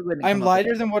 Okay, we wouldn't. I'm come up with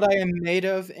lighter it. than what I am made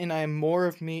of, and I am more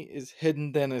of me is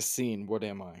hidden than is seen. What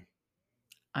am I?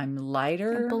 I'm A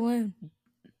lighter. balloon.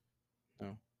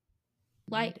 No.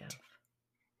 Light. Made of.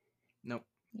 Nope.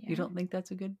 You don't think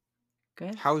that's a good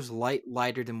guess? How is light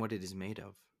lighter than what it is made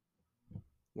of?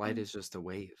 Light is just a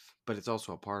wave, but it's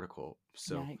also a particle.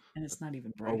 So Yeah, and it's not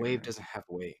even a brighter. wave doesn't have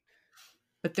weight.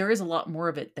 But there is a lot more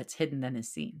of it that's hidden than is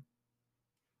seen.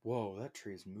 Whoa, that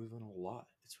tree is moving a lot.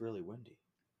 It's really windy.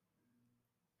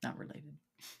 Not related.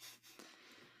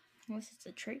 Unless it's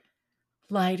a tree.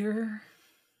 Lighter.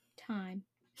 Time.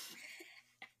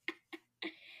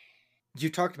 You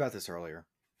talked about this earlier.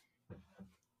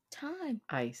 Time.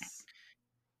 Ice.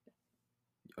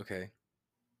 Okay.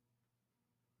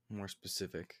 More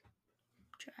specific.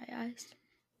 Dry ice.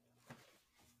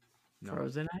 No.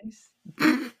 Frozen ice.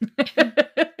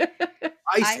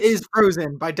 Ice is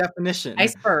frozen by definition.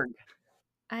 Iceberg.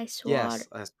 Ice Yes, water.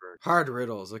 iceberg. Hard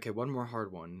riddles. Okay, one more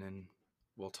hard one, and then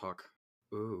we'll talk.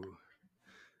 Ooh.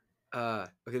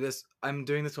 Okay, I'm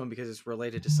doing this one because it's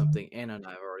related to something Anna and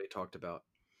I have already talked about.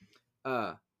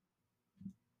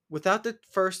 Without the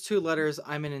first two letters,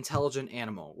 I'm an intelligent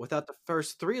animal. Without the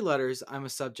first three letters, I'm a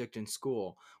subject in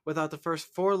school. Without the first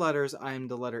four letters, I'm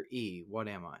the letter E. What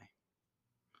am I?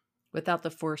 Without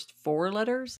the first four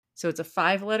letters. So it's a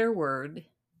 5-letter word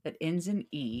that ends in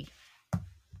E.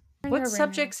 What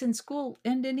subjects in school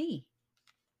end in E?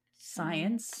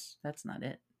 Science. That's not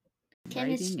it.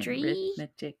 Chemistry. Writing,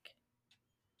 arithmetic.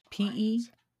 PE.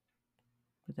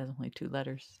 But that's only 2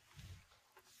 letters.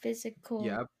 Physical.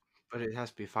 Yeah, but it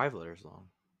has to be 5 letters long.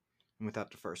 And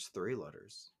without the first 3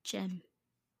 letters, Gem.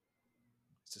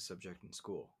 it's a subject in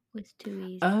school. With 2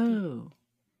 E's. Oh.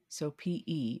 So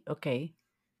PE. Okay.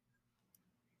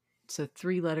 So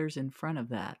 3 letters in front of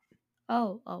that.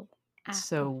 Oh. Apple.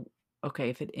 So, okay,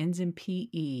 if it ends in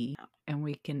PE and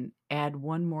we can add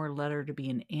one more letter to be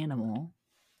an animal,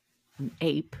 an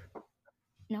ape.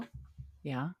 No.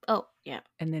 Yeah. Oh, yeah.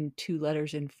 And then 2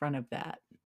 letters in front of that.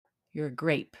 You're a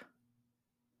grape.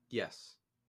 Yes.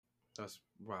 That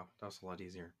was a lot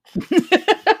easier.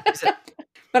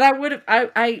 But I would have,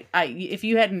 I, if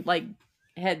you hadn't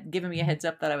had given me a heads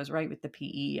up that I was right with the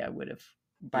PE, I would have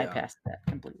bypassed that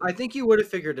completely. I think you would have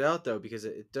figured it out though, because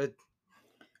it did.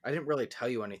 I didn't really tell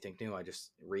you anything new. I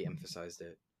just re-emphasized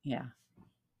it. Yeah.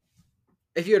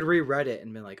 If you had reread it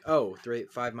and been like, "Oh,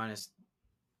 5 minus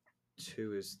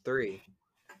 2 is 3."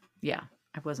 Yeah,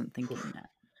 I wasn't thinking that.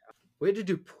 We had to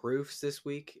do proofs this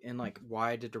week in like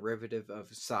why the derivative of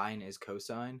sine is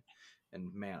cosine,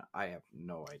 and man, I have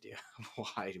no idea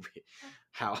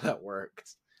how that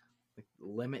worked. Like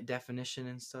limit definition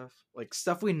and stuff, like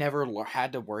stuff we never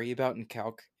had to worry about in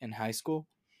calc in high school,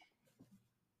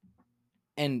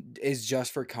 and is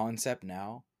just for concept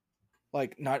now.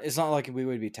 Like it's not like we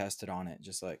would be tested on it.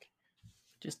 Just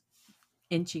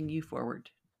Inching you forward.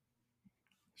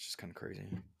 It's just kind of crazy.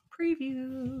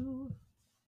 Preview.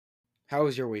 How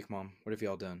was your week, Mom? What have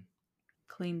y'all done?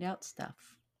 Cleaned out stuff.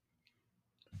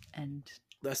 And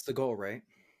That's the goal, right?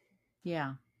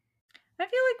 yeah. I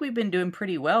feel like we've been doing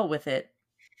pretty well with it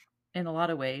in a lot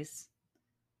of ways.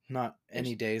 Not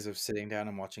any days of sitting down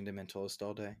and watching The Mentalist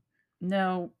all day.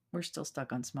 No, we're still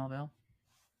stuck on Smallville.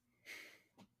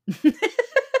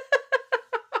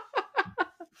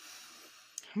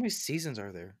 How many seasons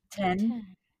are there?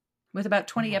 10 with about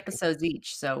 20 my episodes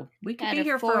each. So we could That be are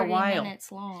here for a 40 while.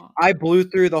 minutes long. I blew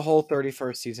through the whole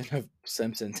 31st season of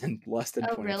Simpsons in less than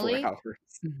Oh, 24 really? hours.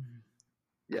 Mm.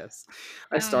 Yes.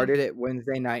 I started it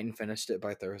Wednesday night and finished it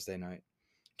by Thursday night.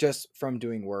 Just from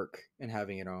doing work and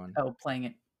having it on. Oh, playing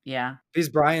it. Yeah. Because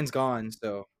Brian's gone,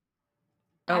 so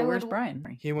Oh, I where's would-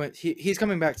 Brian? he's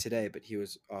coming back today, but he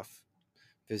was off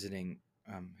visiting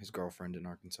his girlfriend in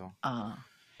Arkansas.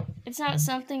 It's not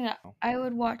something that I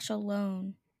would watch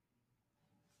alone.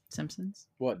 Simpsons?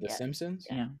 What, The Yeah. Simpsons?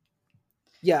 Yeah.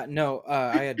 Yeah, no,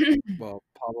 I had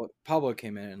Pablo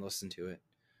came in and listened to it.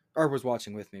 Or was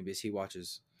watching with me because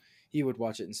he would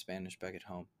watch it in Spanish back at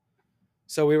home.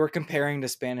 So we were comparing the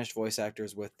Spanish voice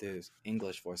actors with the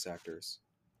English voice actors.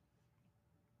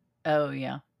 Oh,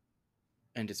 yeah.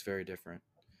 And it's very different.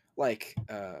 Like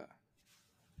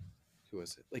who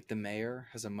was it? Like the mayor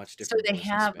has a much So different they voice in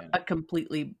have Spanish. a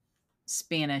completely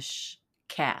Spanish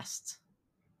cast.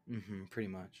 Pretty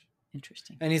much.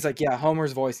 Interesting. And he's like, yeah,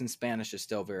 Homer's voice in Spanish is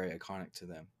still very iconic to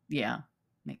them. Yeah.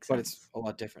 Makes But sense. it's a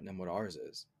lot different than what ours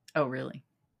is. Oh, really?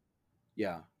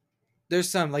 Yeah. There's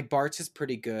some, like Bart's is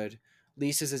pretty good.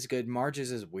 Lisa's is good.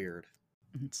 Marge's is weird.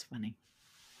 It's funny.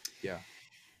 Yeah.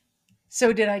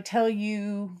 So did I tell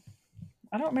you,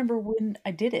 I don't remember when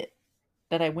I did it,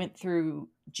 that I went through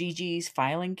Gigi's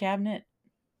filing cabinet.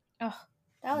 Oh,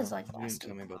 that was No, like you last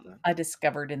didn't tell me week. about that. I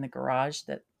discovered in the garage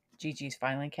that Gigi's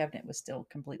filing cabinet was still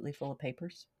completely full of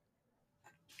papers.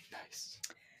 Nice.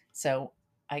 So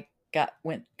I got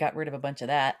rid of a bunch of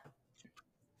that,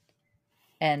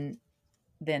 and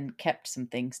then kept some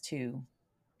things too.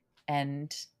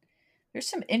 And there's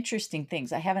some interesting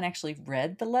things. I haven't actually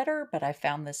read the letter, but I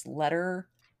found this letter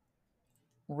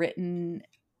written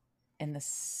in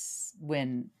this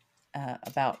when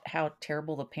about how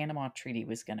terrible the Panama Treaty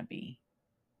was going to be.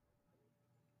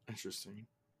 Interesting.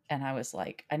 And I was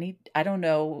like, I don't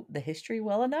know the history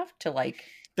well enough to like.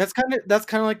 That's kind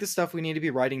of like the stuff we need to be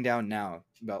writing down now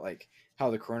about like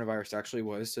how the coronavirus actually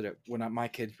was, so that when my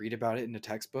kids read about it in the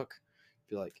textbook,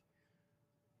 be like,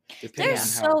 They're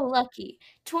so lucky.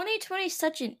 2020 is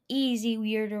such an easy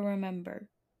year to remember.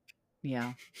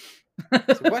 Yeah.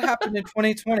 So what happened in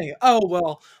 2020? Oh,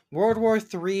 well, World War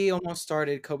III almost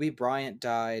started. Kobe Bryant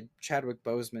died. Chadwick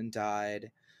Boseman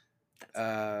died.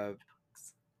 Could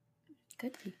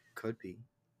be. Could be.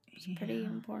 It's pretty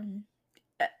important.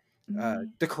 The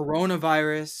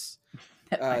coronavirus.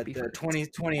 That The first.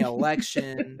 2020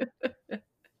 election.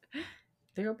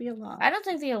 There'll be a lot. I don't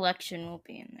think the election will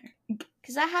be in there.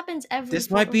 Because that happens every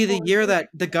This might be the 4 year years. that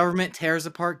the government tears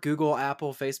apart Google,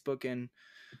 Apple, Facebook, and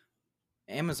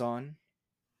Amazon.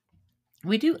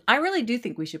 I really do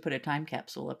think we should put a time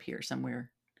capsule up here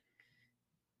somewhere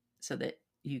so that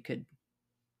you could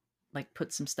like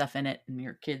put some stuff in it and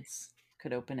your kids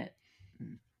could open it.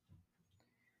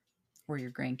 Or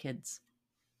your grandkids.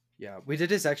 Yeah, we did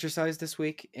this exercise this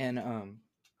week in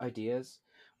ideas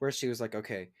where she was like,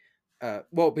 okay,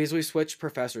 because we switched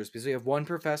professors, because we have one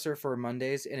professor for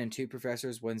Mondays and then two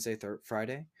professors Wednesday,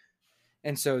 Friday.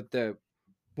 And so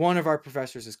one of our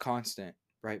professors is constant,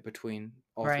 right, between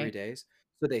all 3 days.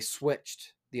 So they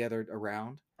switched the other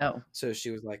around. Oh. So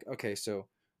she was like, okay, so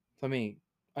let me,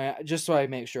 just so I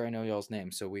make sure I know y'all's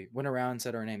names. So we went around and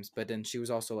said our names, but then she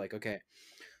was also like, okay,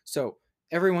 so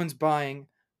everyone's buying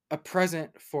a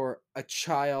present for a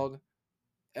child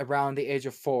around the age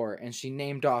of 4, and she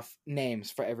named off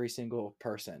names for every single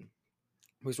person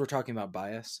because we're talking about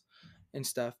bias and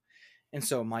stuff. And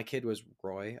so my kid was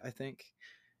Roy, I think.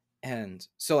 And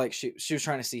so like she was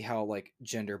trying to see how like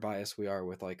gender biased we are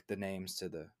with like the names to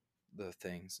the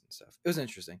things and stuff. It was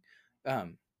interesting. It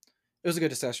was a good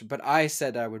discussion, but I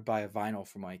said I would buy a vinyl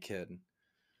for my kid.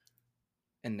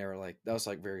 And they were like, that was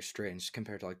like very strange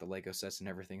compared to like the Lego sets and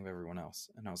everything of everyone else.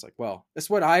 And I was like, well, it's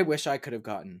what I wish I could have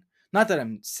gotten. Not that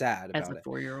I'm sad about As a it.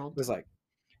 4-year-old. It was like,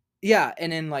 yeah.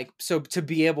 And then like, so to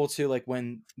be able to like,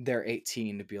 when they're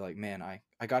 18 to be like, man, I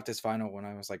got this vinyl when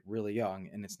I was like really young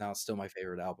and it's now still my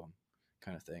favorite album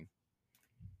kind of thing.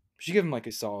 You should give them like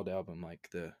a solid album, like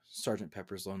the Sgt.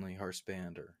 Pepper's Lonely Hearts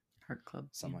Band or Heart Club.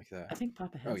 something like that. I think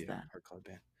Papa has that. Heart Club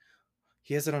Band.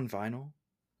 He has it on vinyl?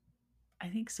 I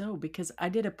think so, because I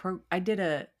did a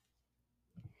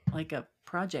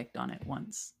project on it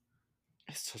once.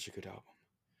 It's such a good album.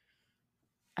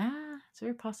 It's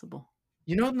very possible.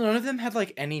 You know, none of them had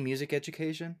like any music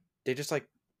education. They just like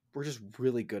were just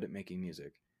really good at making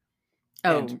music.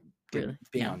 Oh, and really?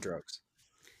 Being on drugs.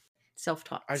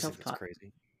 Self-taught. I just think that's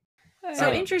crazy.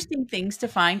 So interesting things to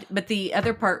find. But the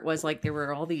other part was like there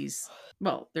were all these.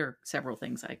 Well, there are several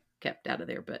things I kept out of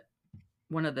there, but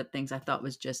one of the things I thought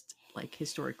was just like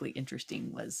historically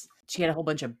interesting was she had a whole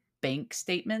bunch of bank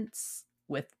statements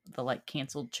with the like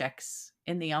canceled checks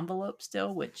in the envelope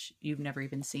still, which you've never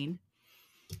even seen.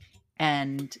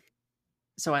 And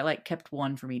so I like kept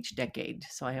one from each decade.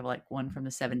 So I have like one from the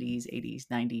 70s, 80s,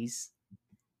 90s,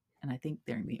 and I think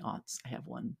during the aughts I have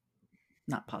one,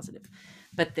 not positive.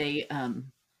 But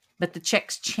but the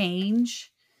checks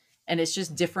change, and it's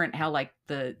just different how like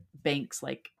the banks,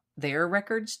 like their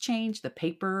records change, the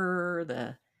paper,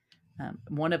 the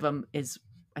one of them is,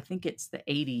 I think it's the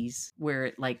 80s, where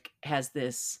it like has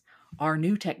this, our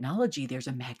new technology, there's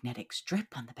a magnetic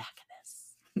strip on the back of this.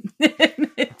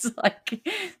 It's like,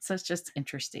 so it's just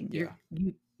interesting. Yeah.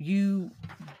 You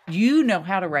know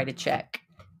how to write a check.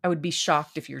 I would be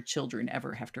shocked if your children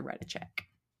ever have to write a check.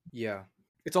 Yeah.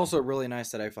 It's also really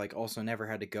nice that I've like also never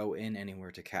had to go in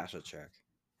anywhere to cash a check.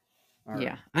 Or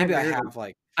Yeah, maybe I have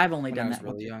like I've only when I done was that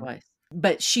once really or young.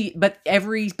 twice. But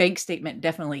every bank statement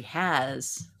definitely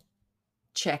has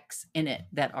checks in it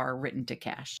that are written to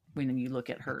cash when you look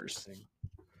at hers. Interesting.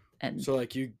 And So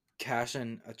like you cash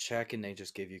in a check and they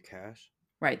just give you cash?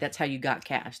 right, that's how you got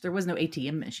cash. There was no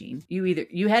ATM machine.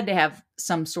 You had to have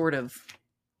some sort of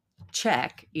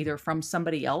check either from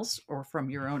somebody else or from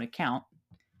your own account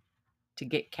to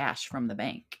get cash from the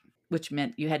bank, which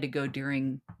meant you had to go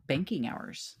during banking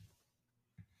hours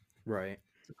Right.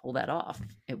 to pull that off.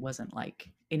 It wasn't like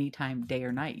anytime, day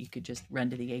or night, you could just run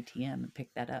to the ATM and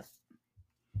pick that up.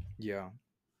 Yeah.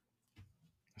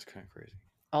 That's kind of crazy.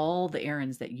 All the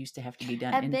errands that used to have to be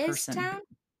done in person.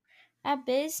 At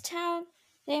Biztown,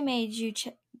 they made you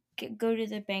go to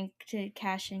the bank to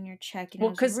cash in your check, and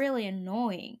it was really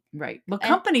annoying. Right. Well,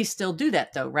 companies still do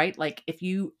that though, right? Like if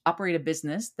you operate a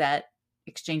business that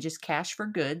exchanges cash for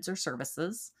goods or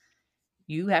services,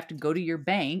 you have to go to your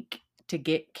bank to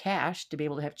get cash to be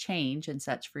able to have change and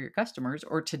such for your customers,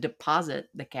 or to deposit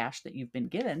the cash that you've been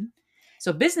given.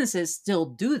 So businesses still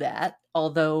do that,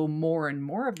 although more and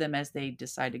more of them, as they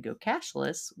decide to go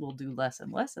cashless, will do less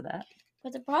and less of that.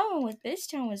 But the problem with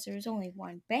Biztown was there was only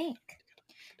one bank,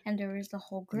 and there was the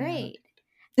whole grade.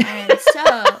 Yeah. And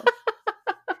so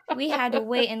we had to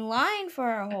wait in line for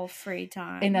our whole free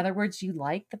time. In other words, you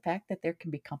like the fact that there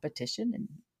can be competition and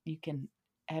you can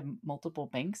have multiple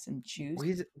banks and choose.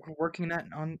 We're doing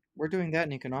that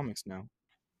in economics now.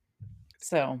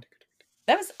 So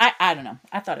that was, I don't know.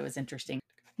 I thought it was interesting.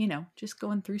 You know, just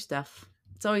going through stuff.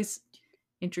 It's always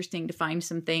interesting to find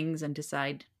some things and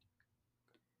decide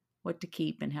what to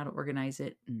keep and how to organize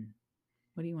it and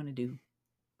what do you want to do.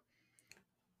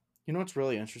 You know what's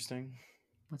really interesting?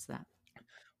 What's that?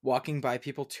 Walking by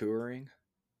people touring.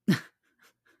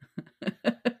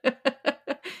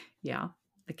 Yeah,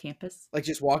 the campus. Like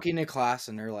just walking in class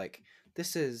and they're like,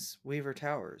 this is Weaver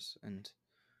Towers and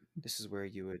this is where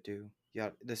you would do. Yeah,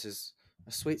 this is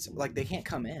a sweet, like they can't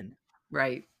come in.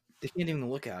 Right. They can't even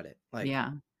look at it. Like,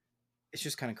 yeah, it's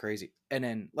just kind of crazy. And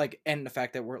then and the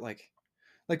fact that we're like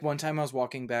one time I was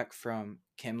walking back from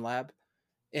Chem Lab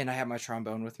and I had my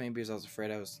trombone with me because I was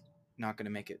afraid I was not going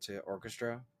to make it to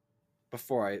orchestra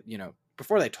before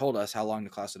they told us how long the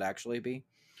class would actually be.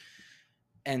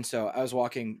 And so I was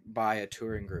walking by a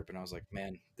touring group and I was like,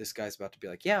 man, this guy's about to be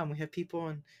like, yeah, and we have people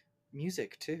in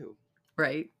music too.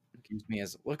 Right. Accused me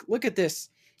as look at this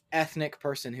ethnic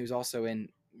person who's also in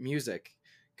music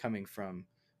coming from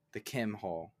the Kim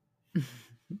Hall.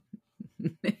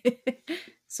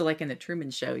 So like in the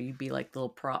Truman Show, you'd be like the little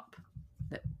prop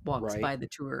that walks by the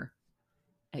tour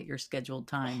at your scheduled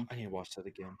time. I need to watch that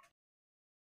again.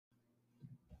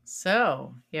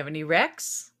 So, you have any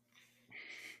recs?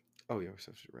 Oh, yeah, we're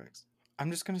supposed to recs. I'm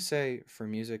just going to say, for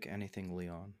music, anything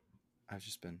Leon. It's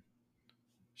just been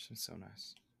so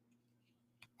nice.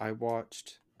 I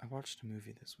watched a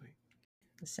movie this week.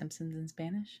 The Simpsons in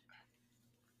Spanish?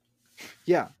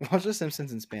 Yeah, watch The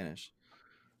Simpsons in Spanish.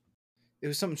 It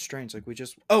was something strange. Like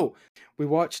we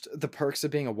watched The Perks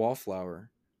of Being a Wallflower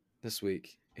this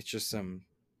week. It's just some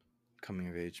coming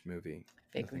of age movie.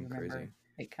 Vaguely remember crazy.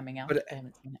 It coming out, but I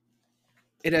haven't seen it.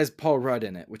 It has Paul Rudd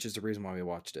in it, which is the reason why we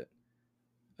watched it.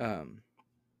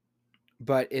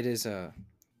 But it is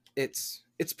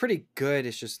it's pretty good.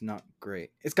 It's just not great.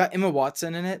 It's got Emma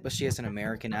Watson in it, but she has an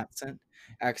American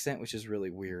accent, which is really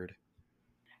weird.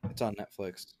 It's on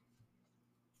Netflix.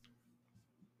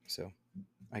 So,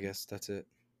 I guess that's it.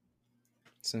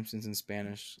 Simpsons in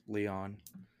Spanish, Leon,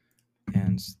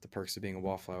 and The Perks of Being a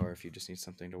Wallflower if you just need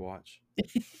something to watch.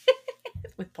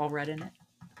 With Paul Rudd in it?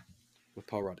 With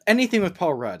Paul Rudd. Anything with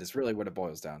Paul Rudd is really what it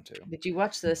boils down to. Did you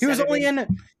watch this? He was only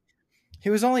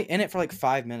in it for like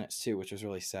 5 minutes too, which was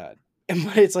really sad.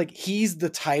 But it's like he's the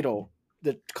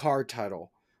card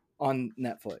title on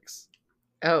Netflix.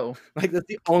 Oh, Like that's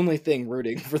the only thing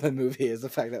rooting for the movie is the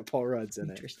fact that Paul Rudd's in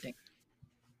it. interesting.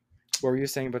 What were you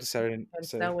saying about the Saturday? Gotta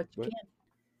So, sell what you what? can. I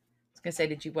was gonna say,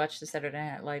 did you watch the Saturday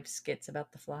Night Live skits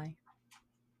about the fly?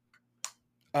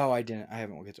 Oh, I didn't. I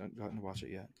haven't gotten to watch it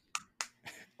yet.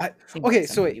 Seems like Okay,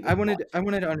 so something wait. you I would wanted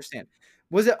watch. to understand.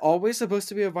 Was it always supposed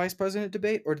to be a vice president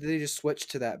debate, or did they just switch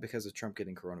to that because of Trump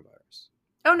getting coronavirus?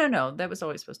 Oh no, that was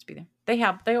always supposed to be there.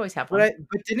 They always have But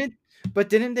one.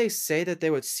 didn't they say that they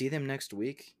would see them next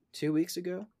week? 2 weeks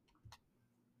ago.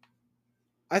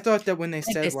 I thought that when they I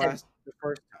think they said said the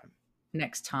first time.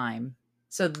 next time.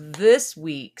 So this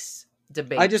week's I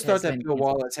debate just thought has that been Bill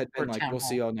canceled Wallace had for been like, town "We'll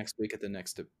see hall. y'all next week at the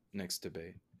next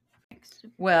debate."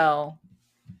 Well,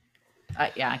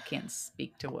 I can't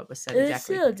speak to what was said It's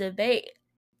exactly. still a debate.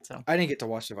 So I didn't get to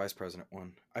watch the vice president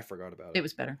one. I forgot about it it.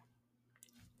 was better.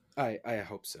 I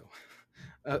hope so.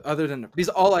 Other than because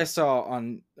all I saw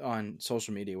on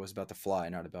social media was about the fly,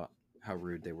 not about how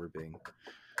rude they were being.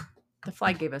 The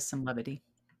fly gave us some levity.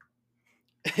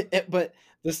 But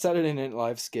the Saturday Night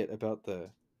Live skit about the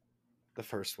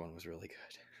first one was really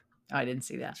good. Oh, I didn't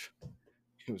see that.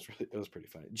 It was pretty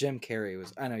funny. Jim Carrey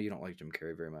was. I know you don't like Jim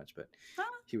Carrey very much, but Huh?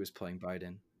 he was playing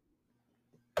Biden.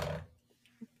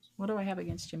 What do I have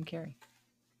against Jim Carrey?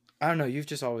 I don't know. You've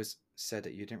just always said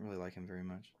that you didn't really like him very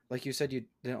much. Like you said, you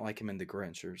didn't like him in The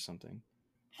Grinch or something.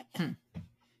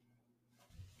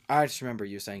 I just remember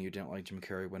you saying you didn't like Jim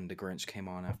Carrey when The Grinch came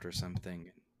on after some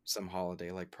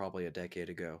holiday, like probably a decade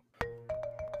ago.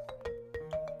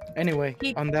 Anyway,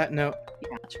 on that note,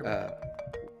 Yeah, sure.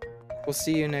 we'll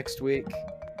see you next week.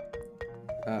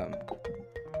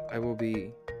 I will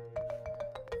be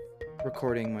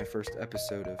recording my first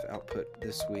episode of Output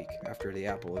this week after the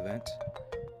Apple event.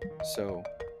 So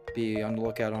be on the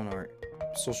lookout on our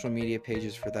social media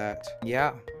pages for that.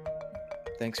 Yeah.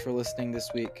 Thanks for listening this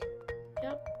week.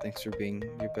 Yep. Thanks for being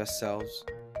your best selves.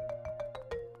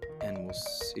 And we'll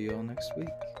see you all next week.